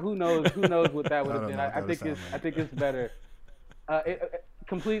 Who knows what that would have don't been. know what I that think would it's sound I think it's better.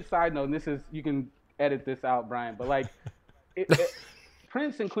 Complete side note. And this is, you can edit this out, Brian. But like,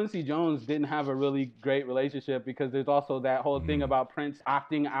 Prince and Quincy Jones didn't have a really great relationship because there's also that whole thing about Prince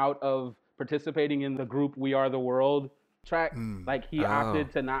opting out of participating in the group We Are the World track. Like he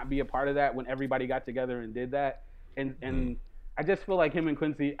opted to not be a part of that when everybody got together and did that. And I just feel like him and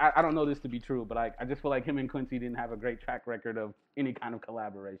Quincy, I don't know this to be true, but I just feel like him and Quincy didn't have a great track record of any kind of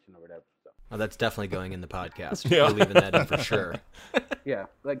collaboration or whatever. So. Oh, that's definitely going in the podcast. Yeah. We're leaving that in for sure. Yeah,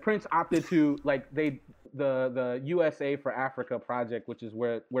 like Prince opted to, like, the USA for Africa project, which is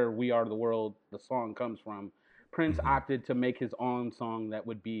where We Are the World, the song comes from. Prince opted to make his own song that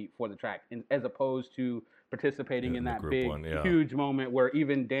would be for the track, and as opposed to participating in the that group big, one, yeah. huge moment where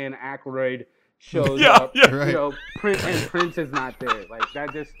even Dan Aykroyd shows Yeah, up. yeah. Right. You know, Prince is not there. Like,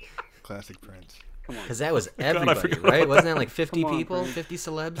 that just, Classic Prince. come on. Because that was I everybody, forgot right? about Wasn't that like 50 Come on, people, Prince. 50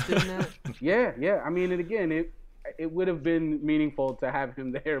 celebs doing that? Yeah. I mean, and again, it would have been meaningful to have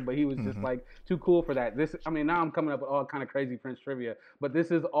him there, but he was just like too cool for that. Now I'm coming up with all kind of crazy Prince trivia, but this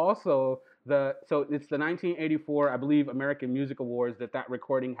is also it's the 1984, I believe, American Music Awards that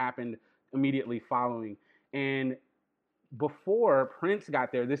recording happened immediately following. And before Prince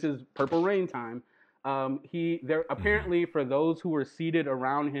got there, this is Purple Rain time. Apparently, for those who were seated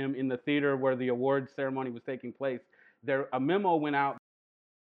around him in the theater where the awards ceremony was taking place, a memo went out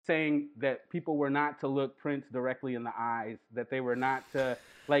saying that people were not to look Prince directly in the eyes, that they were not to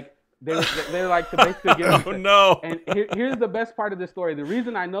like they're like to basically give Oh no! And here's the best part of this story. The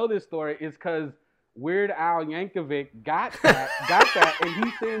reason I know this story is because Weird Al Yankovic got that,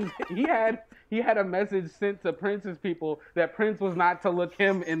 and he had a message sent to Prince's people that Prince was not to look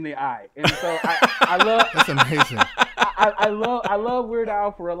him in the eye. And so I love That's amazing. I love Weird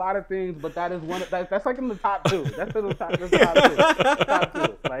Al for a lot of things, but that is that's like in the top two. That's in the top two. Top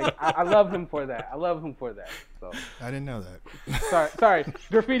two. Like I love him for that. So I didn't know that. sorry.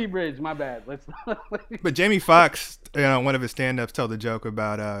 Graffiti Bridge, my bad. But Jamie Foxx, one of his stand-ups told the joke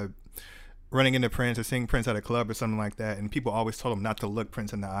about running into Prince or seeing Prince at a club or something like that, and people always told him not to look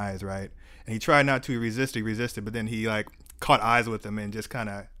Prince in the eyes, right? And he tried not to, he resisted, but then he like caught eyes with him and just kind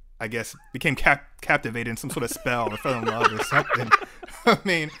of, I guess, became captivated in some sort of spell or fell in love or something. I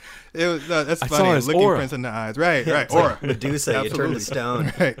mean, it was that's funny. Looking aura. Prince in the eyes, right? It's Aura, like Medusa, you turn to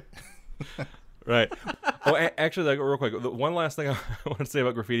stone. Right. Right. Oh, actually, like, real quick, one last thing I want to say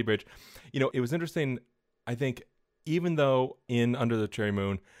about Graffiti Bridge. It was interesting. I think even though in Under the Cherry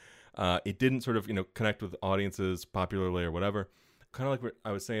Moon, it didn't sort of connect with audiences popularly or whatever. Kind of like what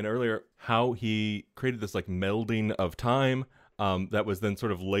I was saying earlier, how he created this like melding of time that was then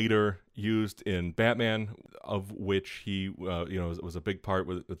sort of later used in Batman, of which he was a big part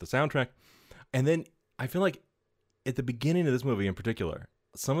with the soundtrack. And then I feel like at the beginning of this movie in particular,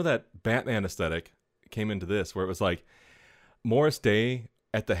 some of that Batman aesthetic came into this, where it was like Morris Day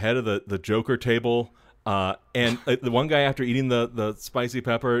at the head of the Joker table, and the one guy after eating the spicy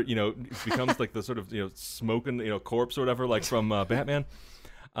pepper, becomes like the sort of smoking corpse or whatever, like from Batman.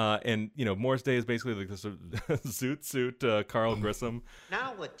 And Morris Day is basically like this sort of zoot Carl Grissom.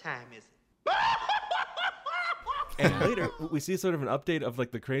 Now what time is it? And later we see sort of an update of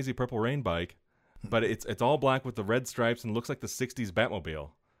like the crazy Purple Rain bike, but it's all black with the red stripes and looks like the '60s Batmobile,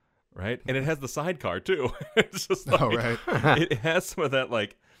 right? And it has the sidecar too. It's just like, right. It has some of that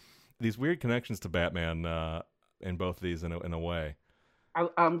like these weird connections to Batman in both of these in a way.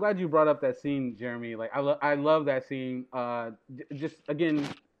 I'm glad you brought up that scene, Jeremy. Like I love that scene. Just again,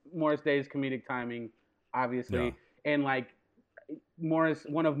 Morris Day's comedic timing, obviously, and like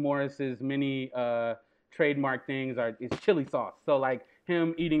one of Morris's many trademark things is chili sauce. So like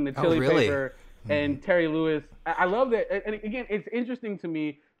him eating the chili paper, and Terry Lewis. I love that. And again, it's interesting to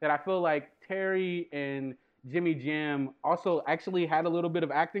me that I feel like Terry and Jimmy Jam also actually had a little bit of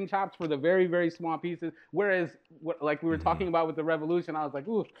acting chops for the very, very small pieces. Whereas, like we were talking about with the Revolution, I was like,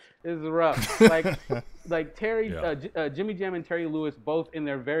 ooh, this is rough. like Terry, Jimmy Jam and Terry Lewis, both in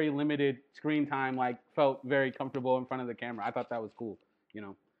their very limited screen time, like felt very comfortable in front of the camera. I thought that was cool,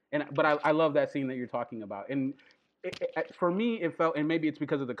 But I love that scene that you're talking about. And for me, it felt, and maybe it's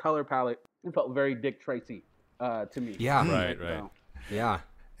because of the color palette, it felt very Dick Tracy to me. Yeah. Right. So, Yeah.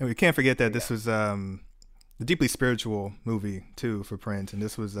 And we can't forget that this was a deeply spiritual movie too for Prince, and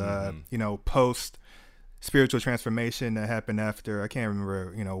this was post spiritual transformation that happened after, I can't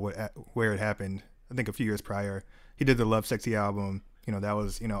remember where it happened. I think a few years prior he did the Love Sexy album. That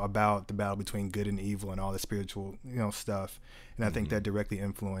was about the battle between good and evil and all the spiritual stuff, and I think that directly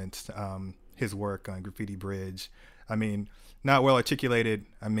influenced his work on Graffiti Bridge. I mean, not well articulated.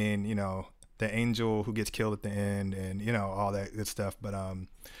 I mean, the angel who gets killed at the end, and all that good stuff, but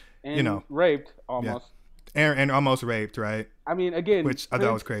raped almost. Yeah. And almost raped, right? I mean, again, which I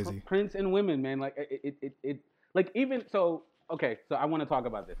thought was crazy. Prince and women, man, like it like even so. Okay, so I want to talk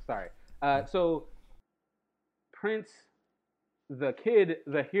about this. Sorry. So Prince, the kid,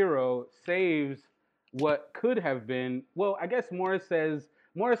 the hero, saves what could have been. Well, I guess Morris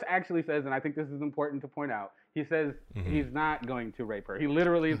actually says, and I think this is important to point out. He says he's not going to rape her. He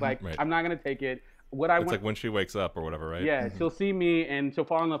literally is like, I'm not going to take it. It's like when she wakes up or whatever, right? Yeah, she'll see me and she'll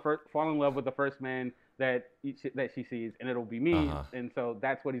fall in love with the first man that she sees, and it'll be me. And so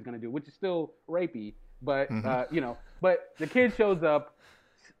that's what he's going to do, which is still rapey. But but the kid shows up,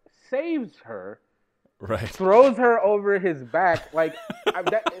 saves her. Right. Throws her over his back. Like,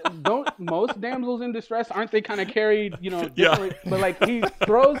 don't most damsels in distress, aren't they kind of carried, different? Yeah. But like he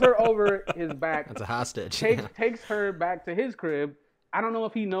throws her over his back. That's a hostage. Takes her back to his crib. I don't know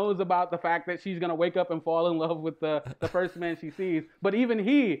if he knows about the fact that she's gonna wake up and fall in love with the first man she sees. But even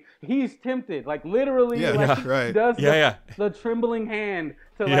he's tempted. Like literally, does the trembling hand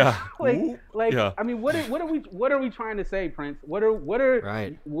to I mean, what are we trying to say, Prince? What are we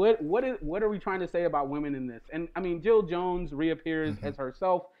trying to say about women in this? And I mean, Jill Jones reappears as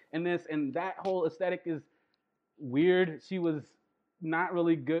herself in this, and that whole aesthetic is weird. She was not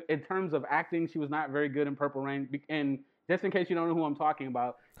really good in terms of acting. She was not very good in Purple Rain. And just in case you don't know who I'm talking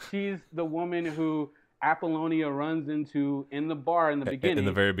about, she's the woman who Apollonia runs into in the bar in the beginning. In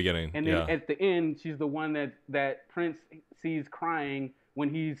the very beginning, and then at the end, she's the one that Prince sees crying when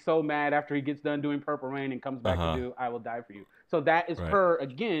he's so mad after he gets done doing Purple Rain and comes back to do I Will Die For You. So that is her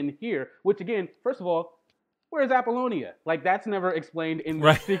again here, which again, first of all, where's Apollonia? Like, that's never explained in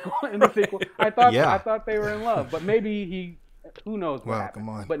the sequel. I thought they were in love, but maybe who knows what happened.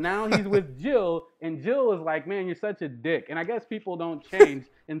 Come on. But now he's with Jill, and Jill is like, man, you're such a dick. And I guess people don't change,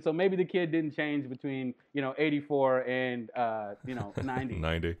 and so maybe the kid didn't change between 84 and 90.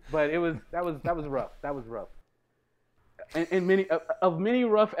 90. But that was rough. That was rough. And many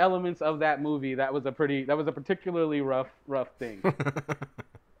rough elements of that movie, that was a particularly rough thing.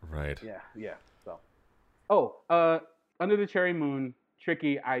 Right. Yeah. So, Under the Cherry Moon,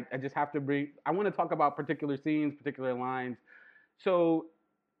 Tricky. I just have to I want to talk about particular scenes, particular lines. So,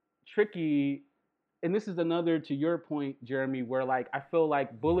 Tricky, and this is another to your point, Jeremy, where like I feel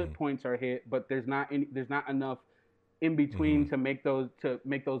like bullet points are hit, but there's not enough in between to make those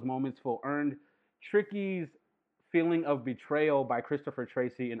moments feel earned. Tricky's feeling of betrayal by Christopher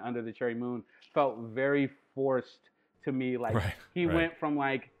Tracy in Under the Cherry Moon felt very forced to me. Like he went from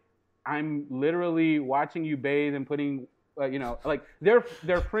like, I'm literally watching you bathe and putting, like their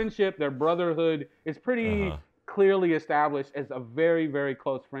friendship, their brotherhood is pretty clearly established as a very, very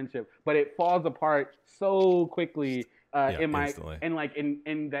close friendship, but it falls apart so quickly in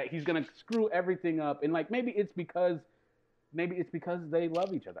that he's gonna screw everything up, and like maybe it's because they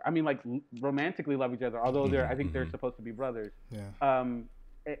love each other. I mean, like romantically love each other, although I think they're supposed to be brothers. Yeah.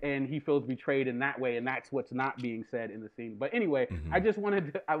 And he feels betrayed in that way, and that's what's not being said in the scene. But anyway, I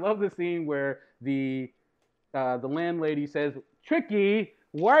love the scene where the landlady says, "Tricky,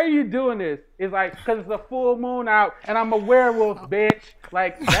 why are you doing this?" It's like, because it's a full moon out, and I'm a werewolf, bitch.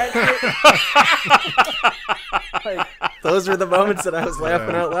 Like that shit. Like, those were the moments that I was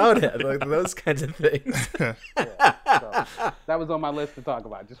laughing out loud at, like those kinds of things. So that was on my list to talk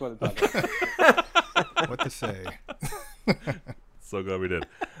about. Just want to talk about. What to say? So glad we did.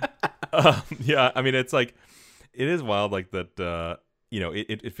 Yeah, I mean, it's like, it is wild, like that.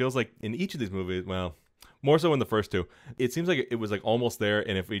 It feels like in each of these movies, well, more so in the first two, it seems like it was like almost there.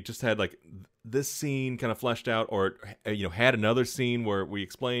 And if we just had like this scene kind of fleshed out, or had another scene where we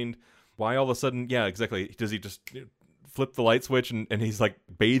explained why all of a sudden, yeah, exactly, does he just flip the light switch and he's like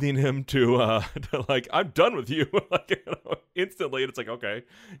bathing him to like, I'm done with you, like, instantly, and it's like, okay,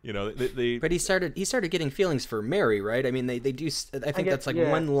 they but he started getting feelings for Mary, right? I mean, they do. I think that's like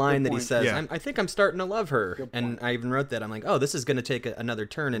one line that he says. Yeah. I think I'm starting to love her, and I even wrote that. I'm like, oh, this is going to take another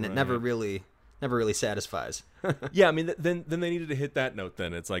turn, and it never really satisfies. Yeah, I mean, then they needed to hit that note.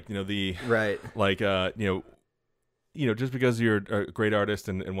 Then it's like, just because you're a great artist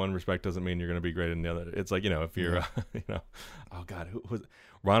in one respect doesn't mean you're going to be great in the other. It's like, if you're, oh God, who was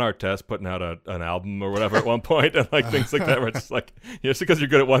Ron Artest putting out an album or whatever at one point, and like things like that, where it's just like, just because you're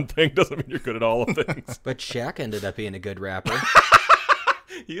good at one thing doesn't mean you're good at all of things. But Shaq ended up being a good rapper.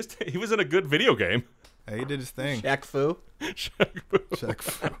 He was in a good video game. Hey, he did his thing. Shaq Fu. Shaq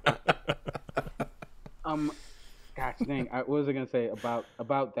Fu. Gosh dang, what was I gonna say about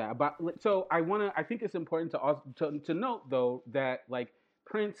that? So I think it's important to note though that like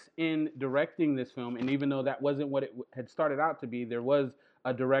Prince in directing this film, and even though that wasn't what it had started out to be, there was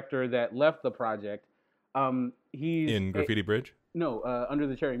a director that left the project. He's in Graffiti Bridge? No, Under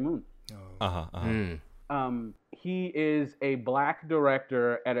the Cherry Moon. Oh. He is a black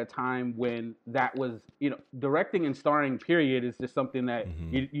director at a time when that was, directing and starring, period, is just something that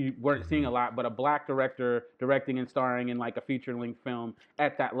you weren't seeing a lot. But a black director directing and starring in like a feature-length film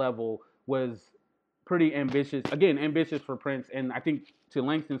at that level was pretty ambitious. Again, ambitious for Prince. And I think to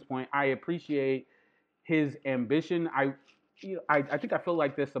Langston's point, I appreciate his ambition. I think I feel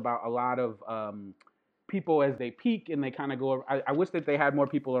like this about a lot of people as they peak and they kind of go. I wish that they had more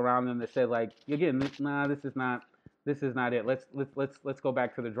people around them that said like, again, this is not it. Let's go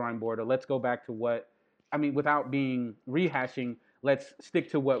back to the drawing board, or let's go back to without being rehashing. Let's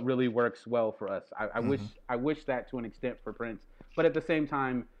stick to what really works well for us. I wish that to an extent for Prince, but at the same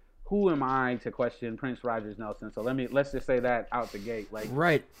time, who am I to question Prince Rogers Nelson? So let's just say that out the gate, like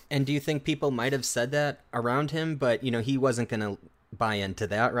right. And do you think people might have said that around him, but he wasn't gonna buy into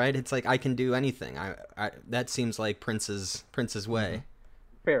that, right? It's like, I can do anything. I that seems like Prince's way.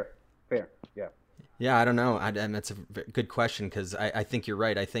 Fair, yeah. Yeah, I don't know. That's a good question, because I think you're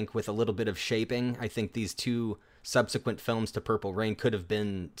right. I think with a little bit of shaping, I think these two subsequent films to Purple Rain could have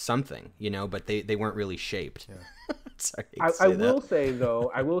been something, but they weren't really shaped. Yeah. Sorry, I will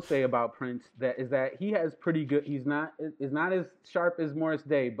say about Prince that he has pretty good. He's not as sharp as Morris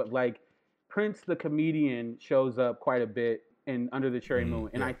Day, but like Prince the comedian shows up quite a bit in Under the Cherry Moon.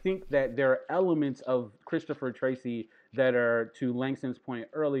 And I think that there are elements of Christopher Tracy that are, to Langston's point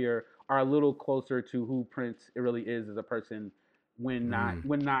earlier, are a little closer to who Prince really is as a person when not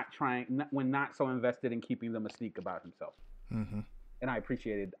so invested in keeping the mystique about himself. Mm-hmm. And I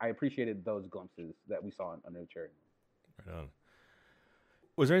appreciated those glimpses that we saw in Under the Cherry Moon. Right on.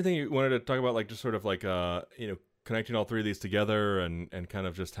 Was there anything you wanted to talk about, like just sort of like connecting all three of these together and kind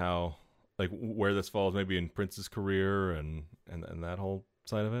of just how, like, where this falls maybe in Prince's career and that whole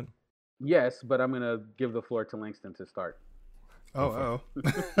side of it? Yes, but I'm gonna give the floor to Langston to start. I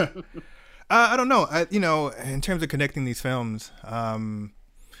don't know. In terms of connecting these films,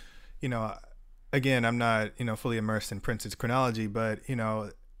 again, I'm not, fully immersed in Prince's chronology, but,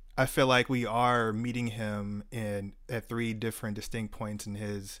 I feel like we are meeting him at three different distinct points in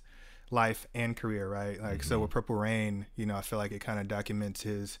his life and career, right? Like, so with Purple Rain, I feel like it kind of documents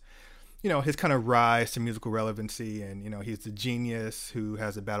his kind of rise to musical relevancy, and, he's the genius who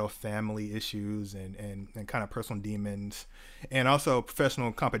has to battle family issues and kind of personal demons, and also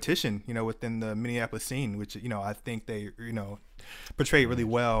professional competition, within the Minneapolis scene, which, I think they, portray really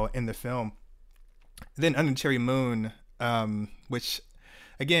well in the film. Then Under the Cherry Moon, which,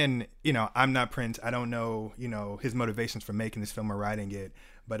 again, I'm not Prince. I don't know, his motivations for making this film or writing it.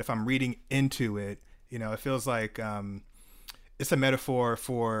 But if I'm reading into it, it feels like it's a metaphor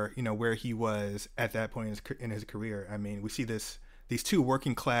for, where he was at that point in his career. I mean, we see these two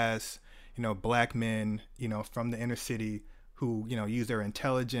working class, black men, from the inner city who, use their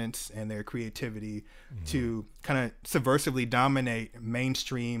intelligence and their creativity to kind of subversively dominate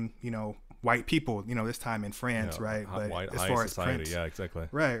mainstream, white people, this time in France, right? But white, as high far society, as Prince, yeah, exactly.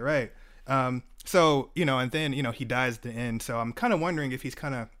 Right. So, and then, he dies at the end. So I'm kind of wondering if he's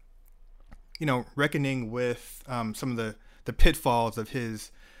kind of, reckoning with some of the pitfalls of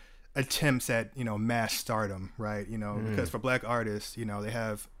his attempts at, mass stardom, right? Because for black artists, they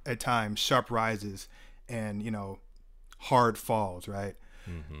have at times sharp rises and, hard falls, right?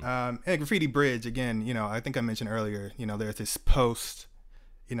 And Graffiti Bridge, again, I think I mentioned earlier, there's this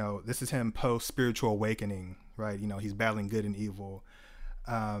this is him post spiritual awakening, right? He's battling good and evil.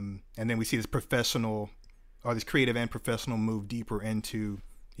 And then we see this creative and professional move deeper into,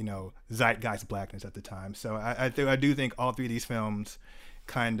 zeitgeist blackness at the time. So I do think all three of these films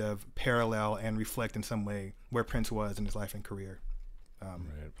kind of parallel and reflect in some way where Prince was in his life and career. Right.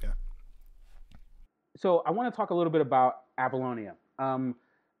 Yeah. So I want to talk a little bit about Apollonia.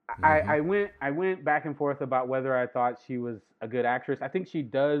 I went back and forth about whether I thought she was a good actress. I think she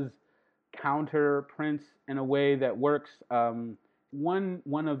does counter Prince in a way that works. One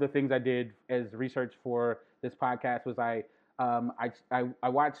of the things I did as research for this podcast was I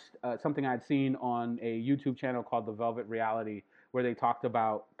watched something I'd seen on a YouTube channel called The Velvet Reality, where they talked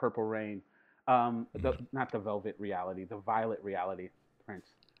about Purple Rain. Not the Velvet Reality, the Violet Reality, Prince.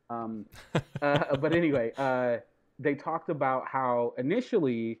 But anyway, they talked about how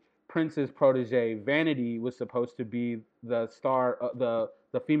initially Prince's protege Vanity was supposed to be the star, the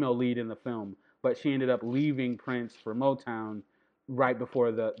female lead in the film, but she ended up leaving Prince for Motown right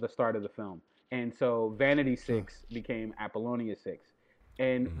before the start of the film, and so Vanity 6 became Apollonia 6.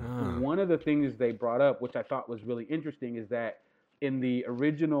 And one of the things they brought up, which I thought was really interesting, is that in the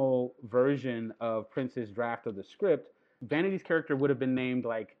original version of Prince's draft of the script, Vanity's character would have been named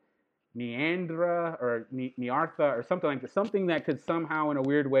like Neandra or Neartha or something like that, something that could somehow in a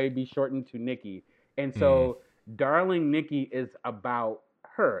weird way be shortened to Nikki. And so Darling Nikki is about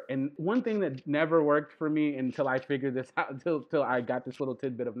her. And one thing that never worked for me until I figured this out, until I got this little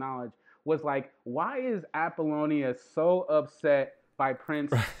tidbit of knowledge, was like, why is Apollonia so upset by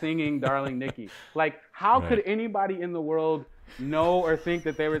Prince singing Darling Nikki? Like, how could anybody in the world know or think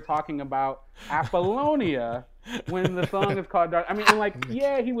that they were talking about Apollonia when the song is called Darling? I mean, and like,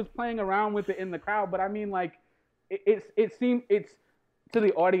 yeah, he was playing around with it in the crowd, but I mean, like, it seemed to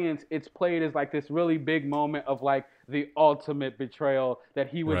the audience, it's played as like this really big moment of like the ultimate betrayal, that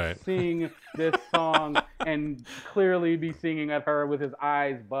he would sing this song and clearly be singing at her with his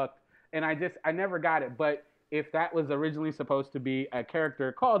eyes bucked. And I never got it. But if that was originally supposed to be a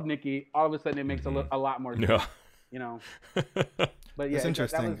character called Nikki, all of a sudden it makes a lot more sense, But yeah,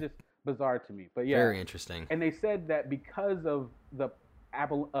 that was just bizarre to me. But yeah, very interesting. And they said that because of the I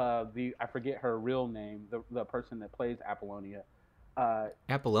forget her real name, the person that plays Apollonia.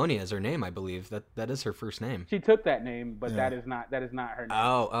 Apollonia is her name, I believe. That is her first name. She took that name, but that is not her name.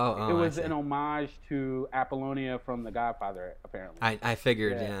 Oh. It was an homage to Apollonia from The Godfather, apparently. I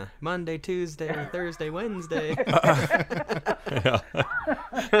figured, yeah. Monday, Tuesday, Thursday, Wednesday.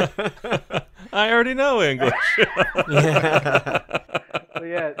 I already know English.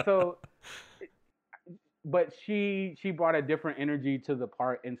 So but she brought a different energy to the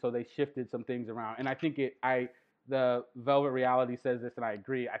part, and so they shifted some things around. And I think the Velvet Reality says this, and I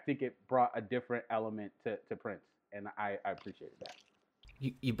agree. I think it brought a different element to Prince, and I appreciated that.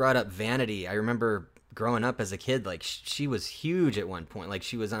 You brought up Vanity. I remember growing up as a kid, like she was huge at one point. Like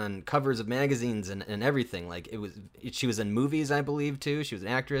she was on covers of magazines and everything. Like she was in movies, I believe, too. She was an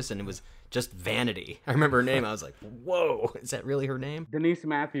actress, and it was just Vanity. I remember her name. I was like, whoa, is that really her name? Denise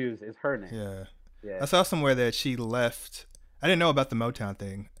Matthews is her name. Yeah. I saw somewhere that she left. I didn't know about the Motown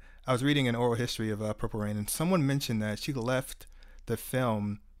thing. I was reading an oral history of Purple Rain, and someone mentioned that she left the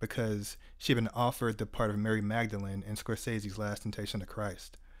film because she'd been offered the part of Mary Magdalene in Scorsese's Last Temptation of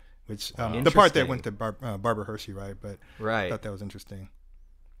Christ, which the part that went to Barbara Hershey, right? But I thought that was interesting.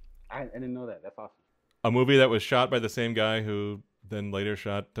 I didn't know that. That's awesome. A movie that was shot by the same guy who then later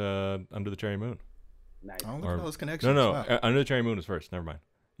shot Under the Cherry Moon. Nice. Oh, look at those connections. No, Wow. Under the Cherry Moon was first. Never mind.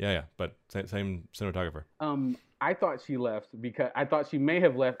 Yeah, but same cinematographer. I thought she left because I thought she may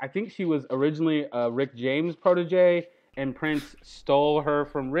have left. I think she was originally a Rick James protege, and Prince stole her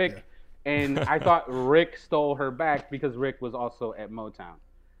from Rick, and I thought Rick stole her back because Rick was also at Motown.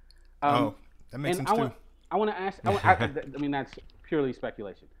 That makes sense too. I want to ask. I mean, that's purely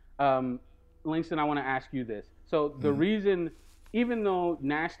speculation. Langston, I want to ask you this. So the reason, even though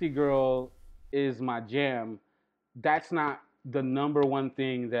Nasty Girl is my jam, that's not the number one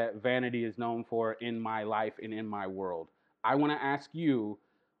thing that Vanity is known for in my life and in my world. I want to ask you,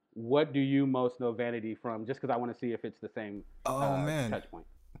 what do you most know Vanity from? Just because I want to see if it's the same touch point.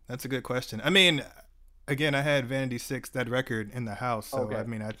 That's a good question. I mean, again, I had Vanity 6, that record, in the house. So, I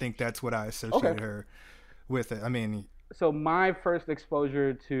mean, I think that's what I associated her with. I mean... So my first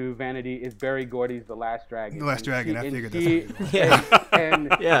exposure to Vanity is Berry Gordy's The Last Dragon. The Last Dragon, I figured that's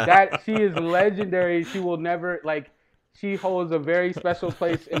that she is legendary. She will never, like... She holds a very special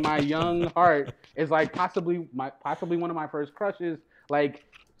place in my young heart. It's like possibly one of my first crushes. Like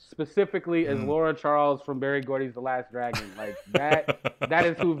specifically as Laura Charles from Berry Gordy's The Last Dragon. Like that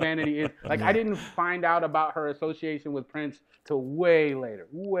is who Vanity is. Like I didn't find out about her association with Prince till way later.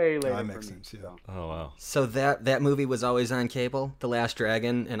 That makes sense. Yeah. Oh wow. So that movie was always on cable, The Last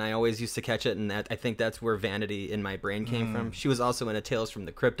Dragon, and I always used to catch it. And I think that's where Vanity in my brain came from. She was also in a Tales from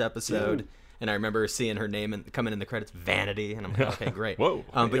the Crypt episode. And I remember seeing her name coming in the credits, Vanity, and I'm like, okay, great. Whoa.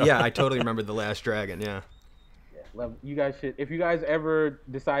 But yeah, I totally remember The Last Dragon. Yeah. Love you guys should. If you guys ever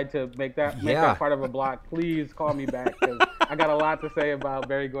decide to make that part of a block, please call me back because I got a lot to say about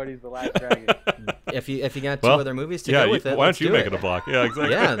Berry Gordy's The Last Dragon. If you got two other movies to go with it, why don't you make it a block? Yeah,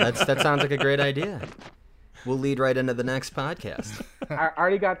 exactly. Yeah, that sounds like a great idea. We'll lead right into the next podcast. I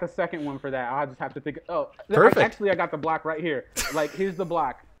already got the second one for that. I'll just have to think. Perfect. Actually, I got the block right here. Like, here's the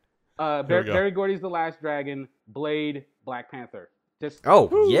block. Berry Gordy's The Last Dragon, Blade, Black Panther. Just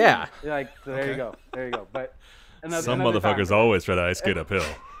yeah. Like so there you go. But some motherfuckers always try to ice skate uphill.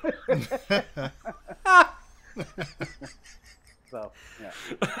 So yeah.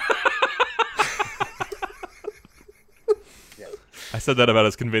 I said that about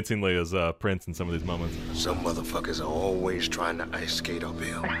as convincingly as Prince in some of these moments. Some motherfuckers are always trying to ice skate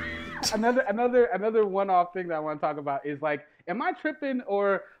uphill. Another one-off thing that I want to talk about is like, am I tripping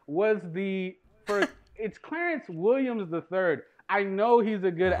or was it's Clarence Williams III. I know he's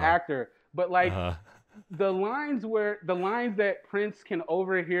a good actor, but like the lines that Prince can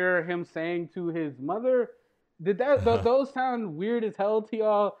overhear him saying to his mother, those sound weird as hell to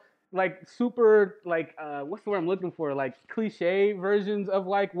y'all? Like super like what's the word I'm looking for? Like cliche versions of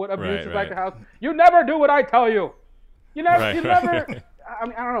like what abuse is like the house. You never do what I tell you. You never. I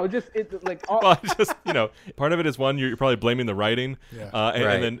mean, I don't know. It's like all... Well, just part of it is one, you're probably blaming the writing,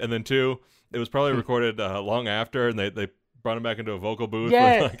 and then two, it was probably recorded long after, and they brought him back into a vocal booth.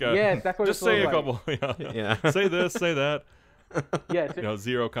 Yes, that's what just say a couple. Say this, say that. Yes,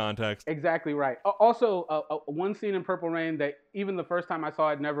 zero context. Exactly right. Also, one scene in Purple Rain that even the first time I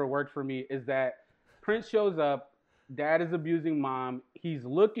saw it never worked for me is that Prince shows up, dad is abusing mom, he's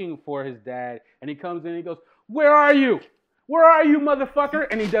looking for his dad, and he comes in and he goes, "Where are you? Where are you, motherfucker?"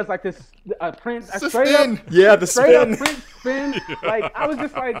 And he does like this Prince, straight up, the straight spin. up Prince spin. Like I was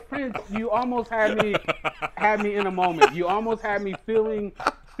just like, Prince, you almost had me in a moment. You almost had me feeling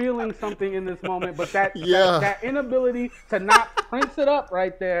something in this moment, but that inability to not Prince it up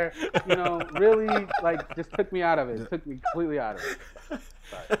right there, really like just took me out of it. It took me completely out of it.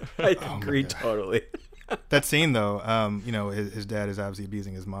 I agree totally. That scene though, his dad is obviously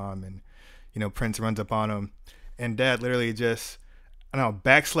abusing his mom, and Prince runs up on him. And dad literally just,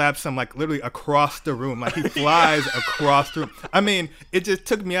 backslaps him like literally across the room. Like he flies across the room. I mean, it just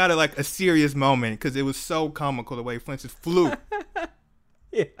took me out of like a serious moment because it was so comical the way Prince just flew.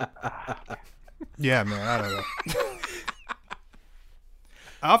 Yeah. Yeah, man, I don't know.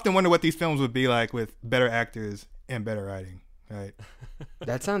 I often wonder what these films would be like with better actors and better writing, right?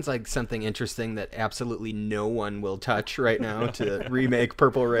 That sounds like something interesting that absolutely no one will touch right now to remake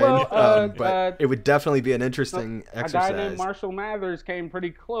Purple Rain. Well, but it would definitely be an interesting exercise. A guy named Marshall Mathers came pretty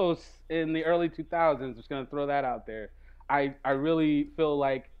close in the early 2000s. Just going to throw that out there. I really feel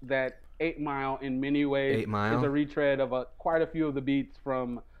like that 8 Mile in many ways 8 Mile? is a retread of quite a few of the beats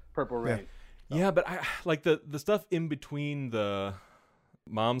from Purple Rain. Yeah, but I like the stuff in between the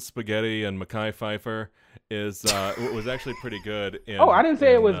Mom's Spaghetti and Mekhi Phifer is was actually pretty good. I didn't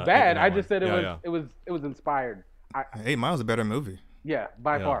say it was bad. 8 Mile. I just said Yeah. it was inspired. 8 Mile is a better movie. Yeah,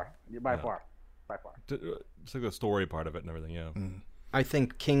 by far. By far. It's like the story part of it and everything. Yeah. I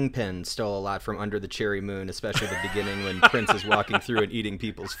think Kingpin stole a lot from Under the Cherry Moon, especially the beginning when Prince is walking through and eating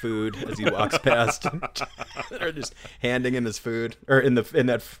people's food as he walks past, or just handing him his food, or in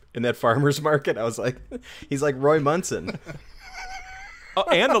that farmer's market. I was like, he's like Roy Munson. Oh,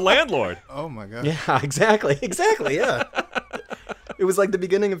 and the landlord. Oh my god. Yeah, exactly. Yeah. It was like the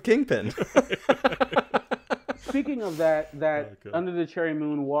beginning of Kingpin. Speaking of that Under the Cherry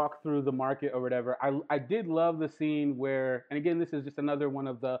Moon walk through the market or whatever, I did love the scene where, and again, this is just another one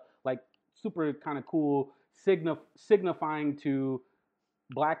of the like super kind of cool signifying to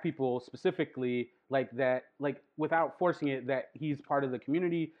Black people specifically, like that, like without forcing it, that he's part of the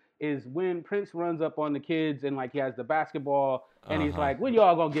community, is when Prince runs up on the kids and like he has the basketball and he's like, when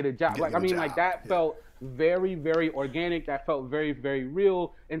y'all gonna get a job? Like, I mean, like that felt very, very organic. That felt very, very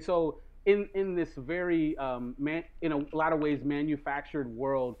real. And so in this very in a lot of ways manufactured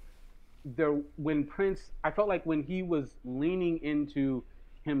world, when Prince, I felt like when he was leaning into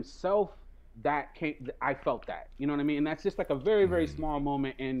himself, I felt that, you know what I mean? And that's just like a very, very small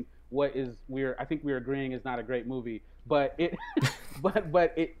moment in what is I think we're agreeing is not a great movie, but it's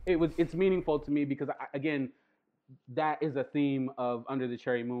meaningful to me because again, that is a theme of Under the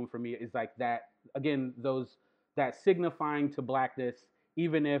Cherry Moon for me, is like that, again, that signifying to Blackness,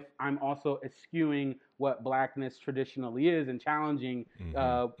 even if I'm also eschewing what Blackness traditionally is and challenging,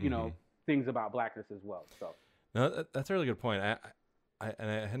 things about Blackness as well. So no, that's a really good point. I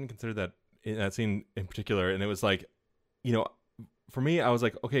hadn't considered that scene in particular, and it was like, you know, for me, I was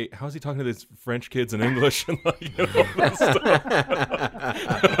like, okay, how is he talking to these French kids in English? And like, you know,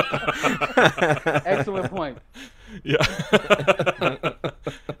 excellent point. Yeah.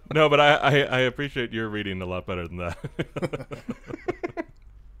 No, but I appreciate your reading a lot better than that.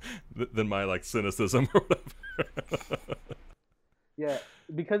 Than my like cynicism or whatever. Yeah,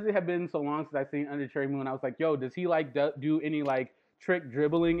 because it had been so long since I've seen Under Cherry Moon, I was like, yo, does he like do any like trick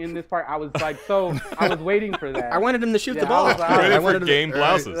dribbling in this part? I was like, I was waiting for that. I wanted him to shoot the ball. I wanted game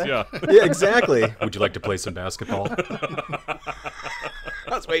blouses, yeah. Yeah, exactly. Would you like to play some basketball? I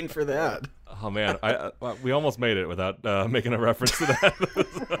was waiting for that. Oh man, we almost made it without making a reference to that.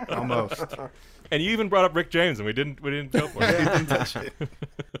 Almost. And you even brought up Rick James, and we didn't go for it. Didn't touch it.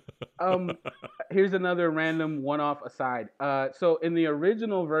 Here's another random one-off aside. So in the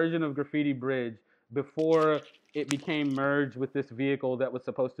original version of Graffiti Bridge, before it became merged with this vehicle that was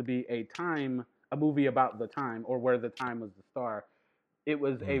supposed to be a movie about the time, or where the time was the star, it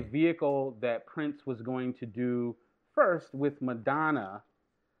was a vehicle that Prince was going to do first with Madonna,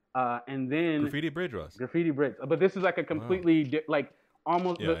 and then Graffiti Bridge was. Graffiti Bridge. But this is like a completely like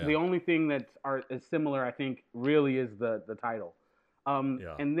almost the only thing that's is similar, I think, really is the title.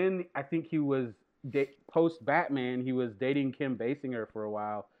 And then I think he was post Batman, he was dating Kim Basinger for a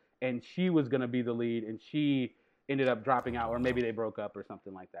while, and she was gonna be the lead, and she ended up dropping out, or maybe they broke up or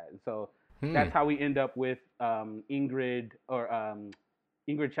something like that. And so that's how we end up with Ingrid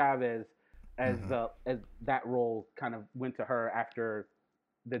Chavez as that role kind of went to her after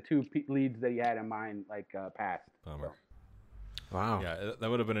the two leads that he had in mind passed. Bummer. So. Wow. Yeah, that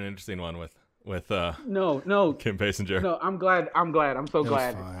would have been an interesting one with no Kim Basinger. No, I'm glad. I'm so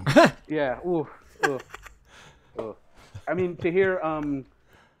glad. Yeah. Ooh. I mean, to hear I'm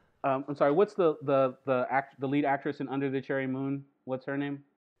sorry. What's the lead actress in Under the Cherry Moon? What's her name?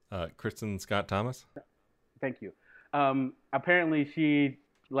 Kristen Scott Thomas. Thank you. Apparently she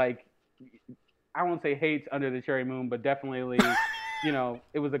I won't say hates Under the Cherry Moon, but definitely you know,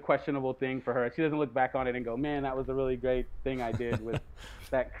 it was a questionable thing for her. She doesn't look back on it and go, man, that was a really great thing I did with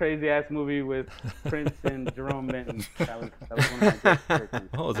that crazy ass movie with Prince and Jerome Benton. That was one of my favorite things.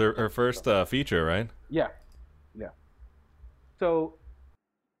 Oh, it was her first feature, right? Yeah. So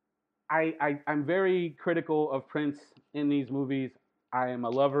I'm very critical of Prince in these movies. I am a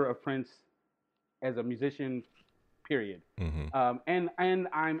lover of Prince as a musician, period. And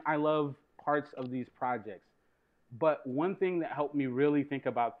I love parts of these projects. But one thing that helped me really think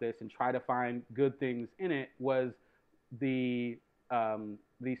about this and try to find good things in it was the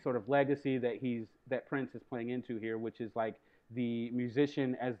sort of legacy that Prince is playing into here, which is like the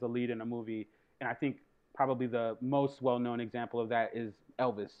musician as the lead in a movie. And I think probably the most well-known example of that is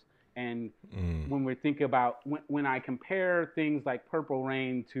Elvis. And when we think about when I compare things like Purple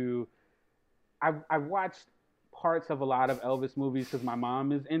Rain to, I've watched parts of a lot of Elvis movies because my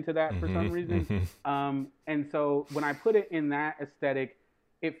mom is into that for some reason. And so when I put it in that aesthetic,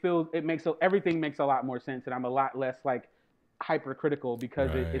 everything makes a lot more sense, and I'm a lot less like hypercritical because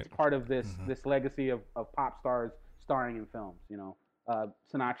it's part of this legacy of pop stars starring in films. You know,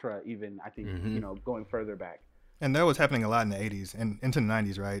 Sinatra even, I think, you know, going further back. And that was happening a lot in the 80s and into the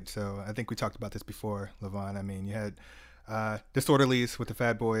 90s, right? So I think we talked about this before, Levon. I mean, you had Disorderlies with the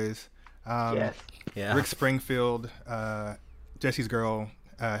Fat Boys. Yes. Yeah. Rick Springfield, Jesse's Girl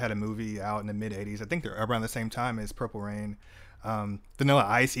had a movie out in the mid-'80s. I think they're around the same time as Purple Rain. Vanilla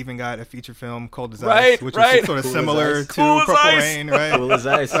Ice even got a feature film, Cold as Ice, which was sort of similar to Purple Rain, right? Cool as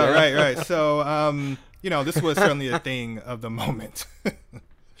Ice. Yeah. Right. So, you know, this was certainly a thing of the moment.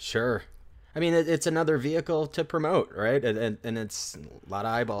 Sure. I mean, it's another vehicle to promote, right? And it's a lot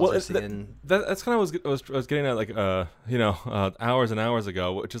of eyeballs are seeing. That's kind of what I was getting at, like, you know, hours and hours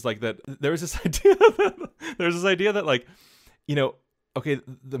ago, which is like that there was this idea that like, you know, okay,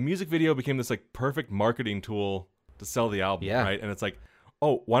 the music video became this like perfect marketing tool to sell the album, right? And it's like,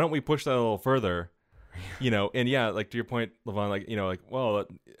 oh, why don't we push that a little further, you know? And yeah, like to your point, Levon, like, you know, like, well,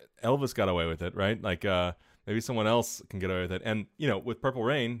 Elvis got away with it, right? Like, maybe someone else can get away with it. And, you know, with Purple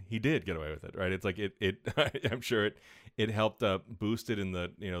Rain, he did get away with it, right? It's like it I'm sure it helped boost it in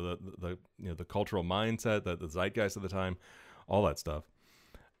the, you know, the cultural mindset, the zeitgeist of the time, all that stuff.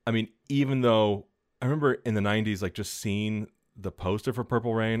 I mean, even though I remember in the 90s, like just seeing the poster for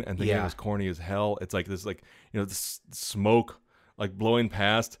Purple Rain and thinking it was corny as hell. It's like this, like, you know, this smoke like blowing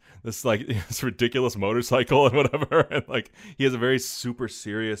past this like this ridiculous motorcycle and whatever, and like he has a very super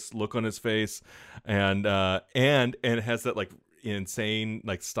serious look on his face, and it has that like insane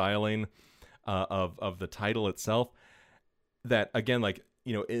like styling of the title itself. That again, like,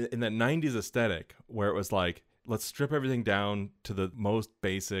 you know, in that 90s aesthetic where it was like, let's strip everything down to the most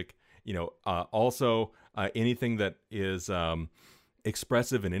basic, you know, also anything that is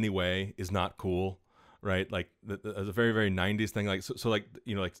expressive in any way is not cool. Right, like a very, very 90s thing. Like so, like,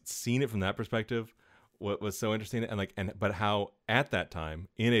 you know, like seeing it from that perspective, what was so interesting, but how at that time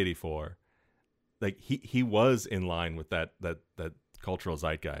in '84, like he was in line with that cultural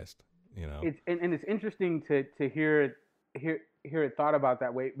zeitgeist, you know. It's interesting to hear it thought about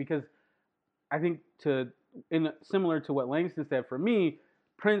that way, because I think similar to what Langston said, for me,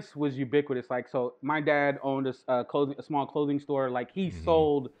 Prince was ubiquitous. Like, so my dad owned a small clothing store. Like, he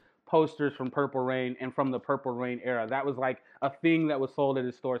sold posters from Purple Rain and from the Purple Rain era. That was like a thing that was sold at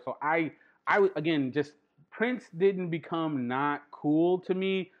his store. So I again, just Prince didn't become not cool to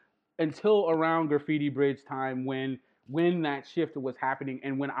me until around Graffiti Bridge time, when that shift was happening,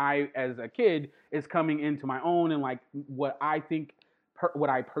 and when I, as a kid, is coming into my own, and like what I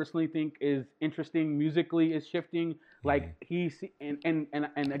personally think is interesting musically is shifting. Like and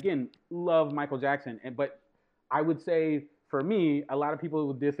again, love Michael Jackson, but I would say, for me, a lot of people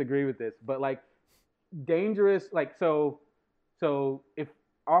will disagree with this, but like Dangerous, like so if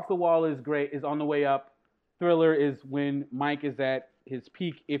Off the Wall is great, is on the way up, Thriller is when Mike is at his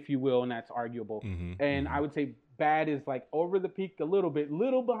peak, if you will, and that's arguable. And I would say Bad is like over the peak a little bit,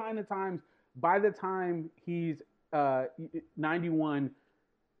 little behind the times. By the time he's 91,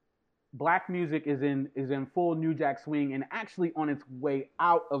 black music is in full New Jack Swing and actually on its way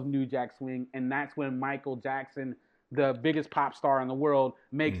out of New Jack Swing, and that's when Michael Jackson, the biggest pop star in the world,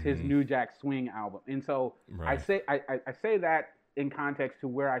 makes his New Jack Swing album. And so I say that in context to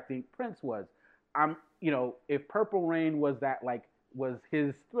where I think Prince was. You know, if Purple Rain was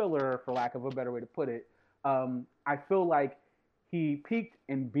his Thriller, for lack of a better way to put it, I feel like he peaked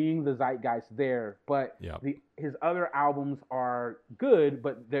in being the zeitgeist there, but his other albums are good,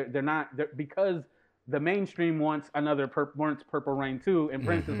 but they're not, because the mainstream wants Purple Rain too, and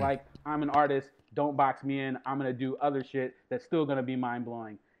Prince is like, I'm an artist, don't box me in, I'm gonna do other shit that's still gonna be mind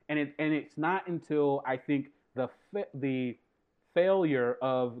blowing. And it's not until I think the failure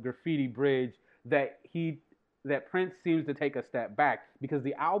of Graffiti Bridge that Prince seems to take a step back, because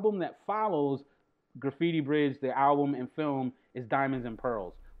the album that follows Graffiti Bridge, the album and film, is Diamonds and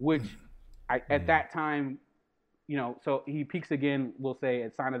Pearls, which at that time, you know, so he peaks again, we'll say,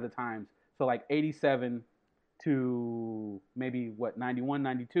 at Sign of the Times. So like 87 to maybe 91,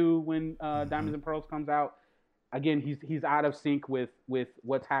 92 when Diamonds and Pearls comes out. Again, he's out of sync with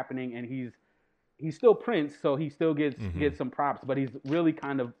what's happening, and he's still Prince, so he still gets some props, but he's really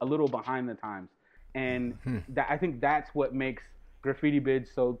kind of a little behind the times. And I think that's what makes Graffiti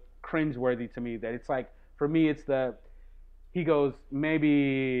Bitch so cringeworthy to me. That it's like, for me, it's he goes,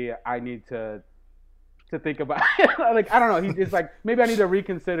 maybe I need to think about like, I don't know. He's just like, maybe I need to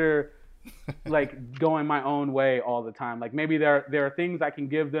reconsider like going my own way all the time. Like maybe there are things I can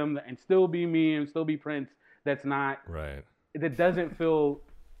give them and still be me and still be Prince. That's not right. That doesn't feel.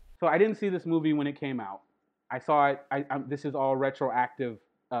 So I didn't see this movie when it came out. I saw it. This is all retroactive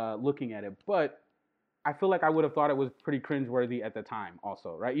looking at it, but I feel like I would have thought it was pretty cringeworthy at the time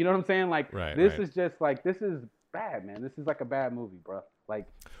also, right? You know what I'm saying? Like, this is just like, this is bad, man. This is like a bad movie, bro. Like,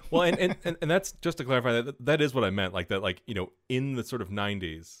 well, and that's just to clarify that is what I meant. Like that, like, you know, in the sort of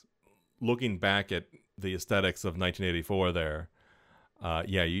 90s, looking back at the aesthetics of 1984 there,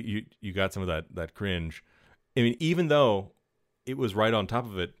 yeah, you got some of that cringe. I mean, even though it was right on top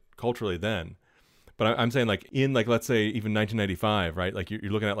of it culturally then, but I'm saying like in like, let's say even 1995, right? Like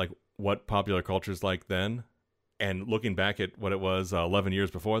you're looking at like what popular culture's like then, and looking back at what it was 11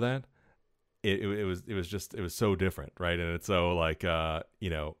 years before that, it was so different, right? And it's so like you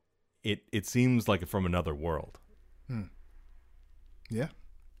know, it seems like from another world. Yeah.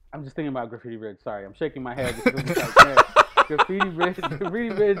 I'm just thinking about Graffiti Bridge. Sorry, I'm shaking my head. Because it's like, man, Graffiti Bridge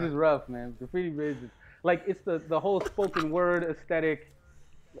is rough, man. Graffiti Bridge is like, it's the whole spoken word aesthetic.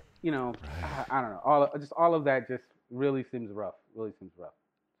 You know, right. I don't know. All of that just really seems rough. Really seems rough.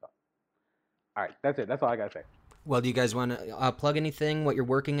 So, all right, that's it. That's all I gotta say. Well, do you guys want to plug anything? What you're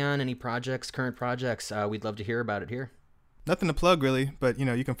working on? Any projects? Current projects? We'd love to hear about it here. Nothing to plug really, but you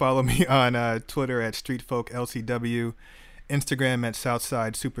know, you can follow me on Twitter at StreetFolkLCW, Instagram at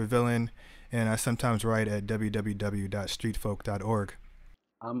Southside Supervillain, and I sometimes write at www.streetfolk.org.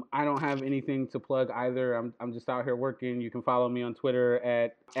 I don't have anything to plug either. I'm just out here working. You can follow me on Twitter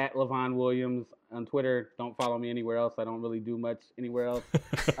at Levon Williams on Twitter. Don't follow me anywhere else. I don't really do much anywhere else.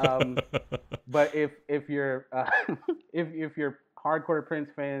 But if you're if you're hardcore Prince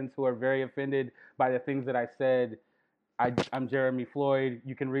fans who are very offended by the things that I said, I'm Jeremy Floyd.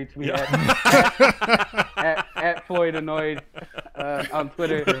 You can reach me at Floyd Annoyed on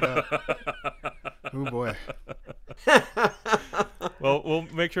Twitter. Oh boy. Well, we'll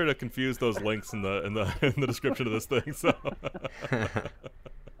make sure to confuse those links in the description of this thing. So.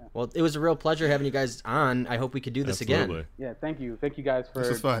 Well, it was a real pleasure having you guys on. I hope we could do this again. Yeah, thank you guys for. This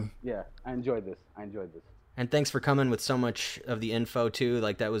was fun. Yeah, I enjoyed this. And thanks for coming with so much of the info too.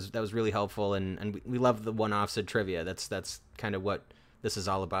 Like that was really helpful, and we love the one-offs and trivia. That's kind of what this is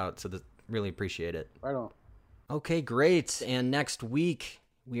all about. So really appreciate it. Right on. Okay, great. And next week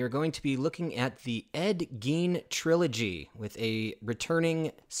we are going to be looking at the Ed Gein trilogy with a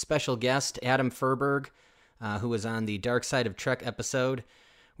returning special guest, Adam Furberg, who was on the Dark Side of Trek episode.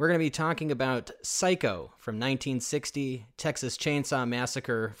 We're going to be talking about Psycho from 1960, Texas Chainsaw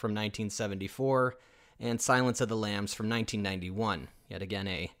Massacre from 1974, and Silence of the Lambs from 1991. Yet again,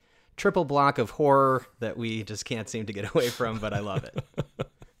 a triple block of horror that we just can't seem to get away from, but I love it.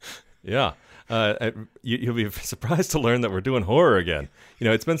 Yeah. You'll be surprised to learn that we're doing horror again. You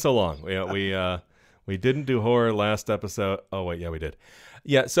know, it's been so long. We didn't do horror last episode. Oh, wait, yeah, we did.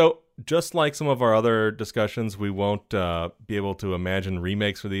 Yeah, so just like some of our other discussions, we won't be able to imagine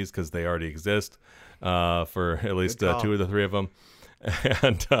remakes for these because they already exist for at least 2 of the 3 of them.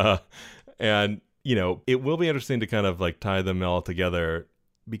 And you know, it will be interesting to kind of like tie them all together,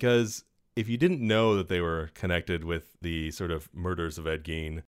 because if you didn't know that they were connected with the sort of murders of Ed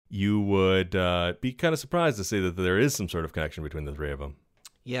Gein, you would be kind of surprised to see that there is some sort of connection between the 3 of them.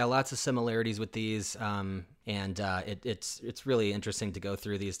 Yeah, lots of similarities with these, and it's really interesting to go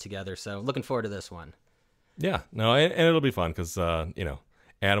through these together. So looking forward to this one. Yeah, no, and it'll be fun because you know,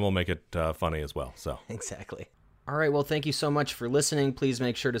 Adam will make it funny as well. So exactly. All right, well, thank you so much for listening. Please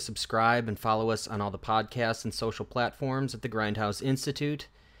make sure to subscribe and follow us on all the podcasts and social platforms at the Grindhouse Institute.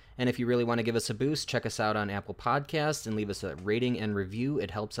 And if you really want to give us a boost, check us out on Apple Podcasts and leave us a rating and review. It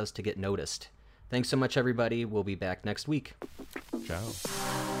helps us to get noticed. Thanks so much, everybody. We'll be back next week. Ciao.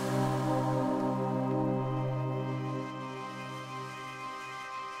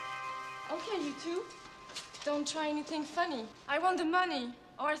 Okay, you two. Don't try anything funny. I want the money,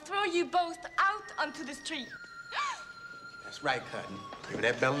 or I'll throw you both out onto the street. That's right, Cotton. Give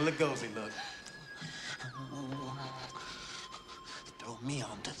that Bela Lugosi look. Throw me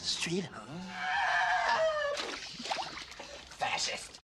onto the street, huh? Fascist.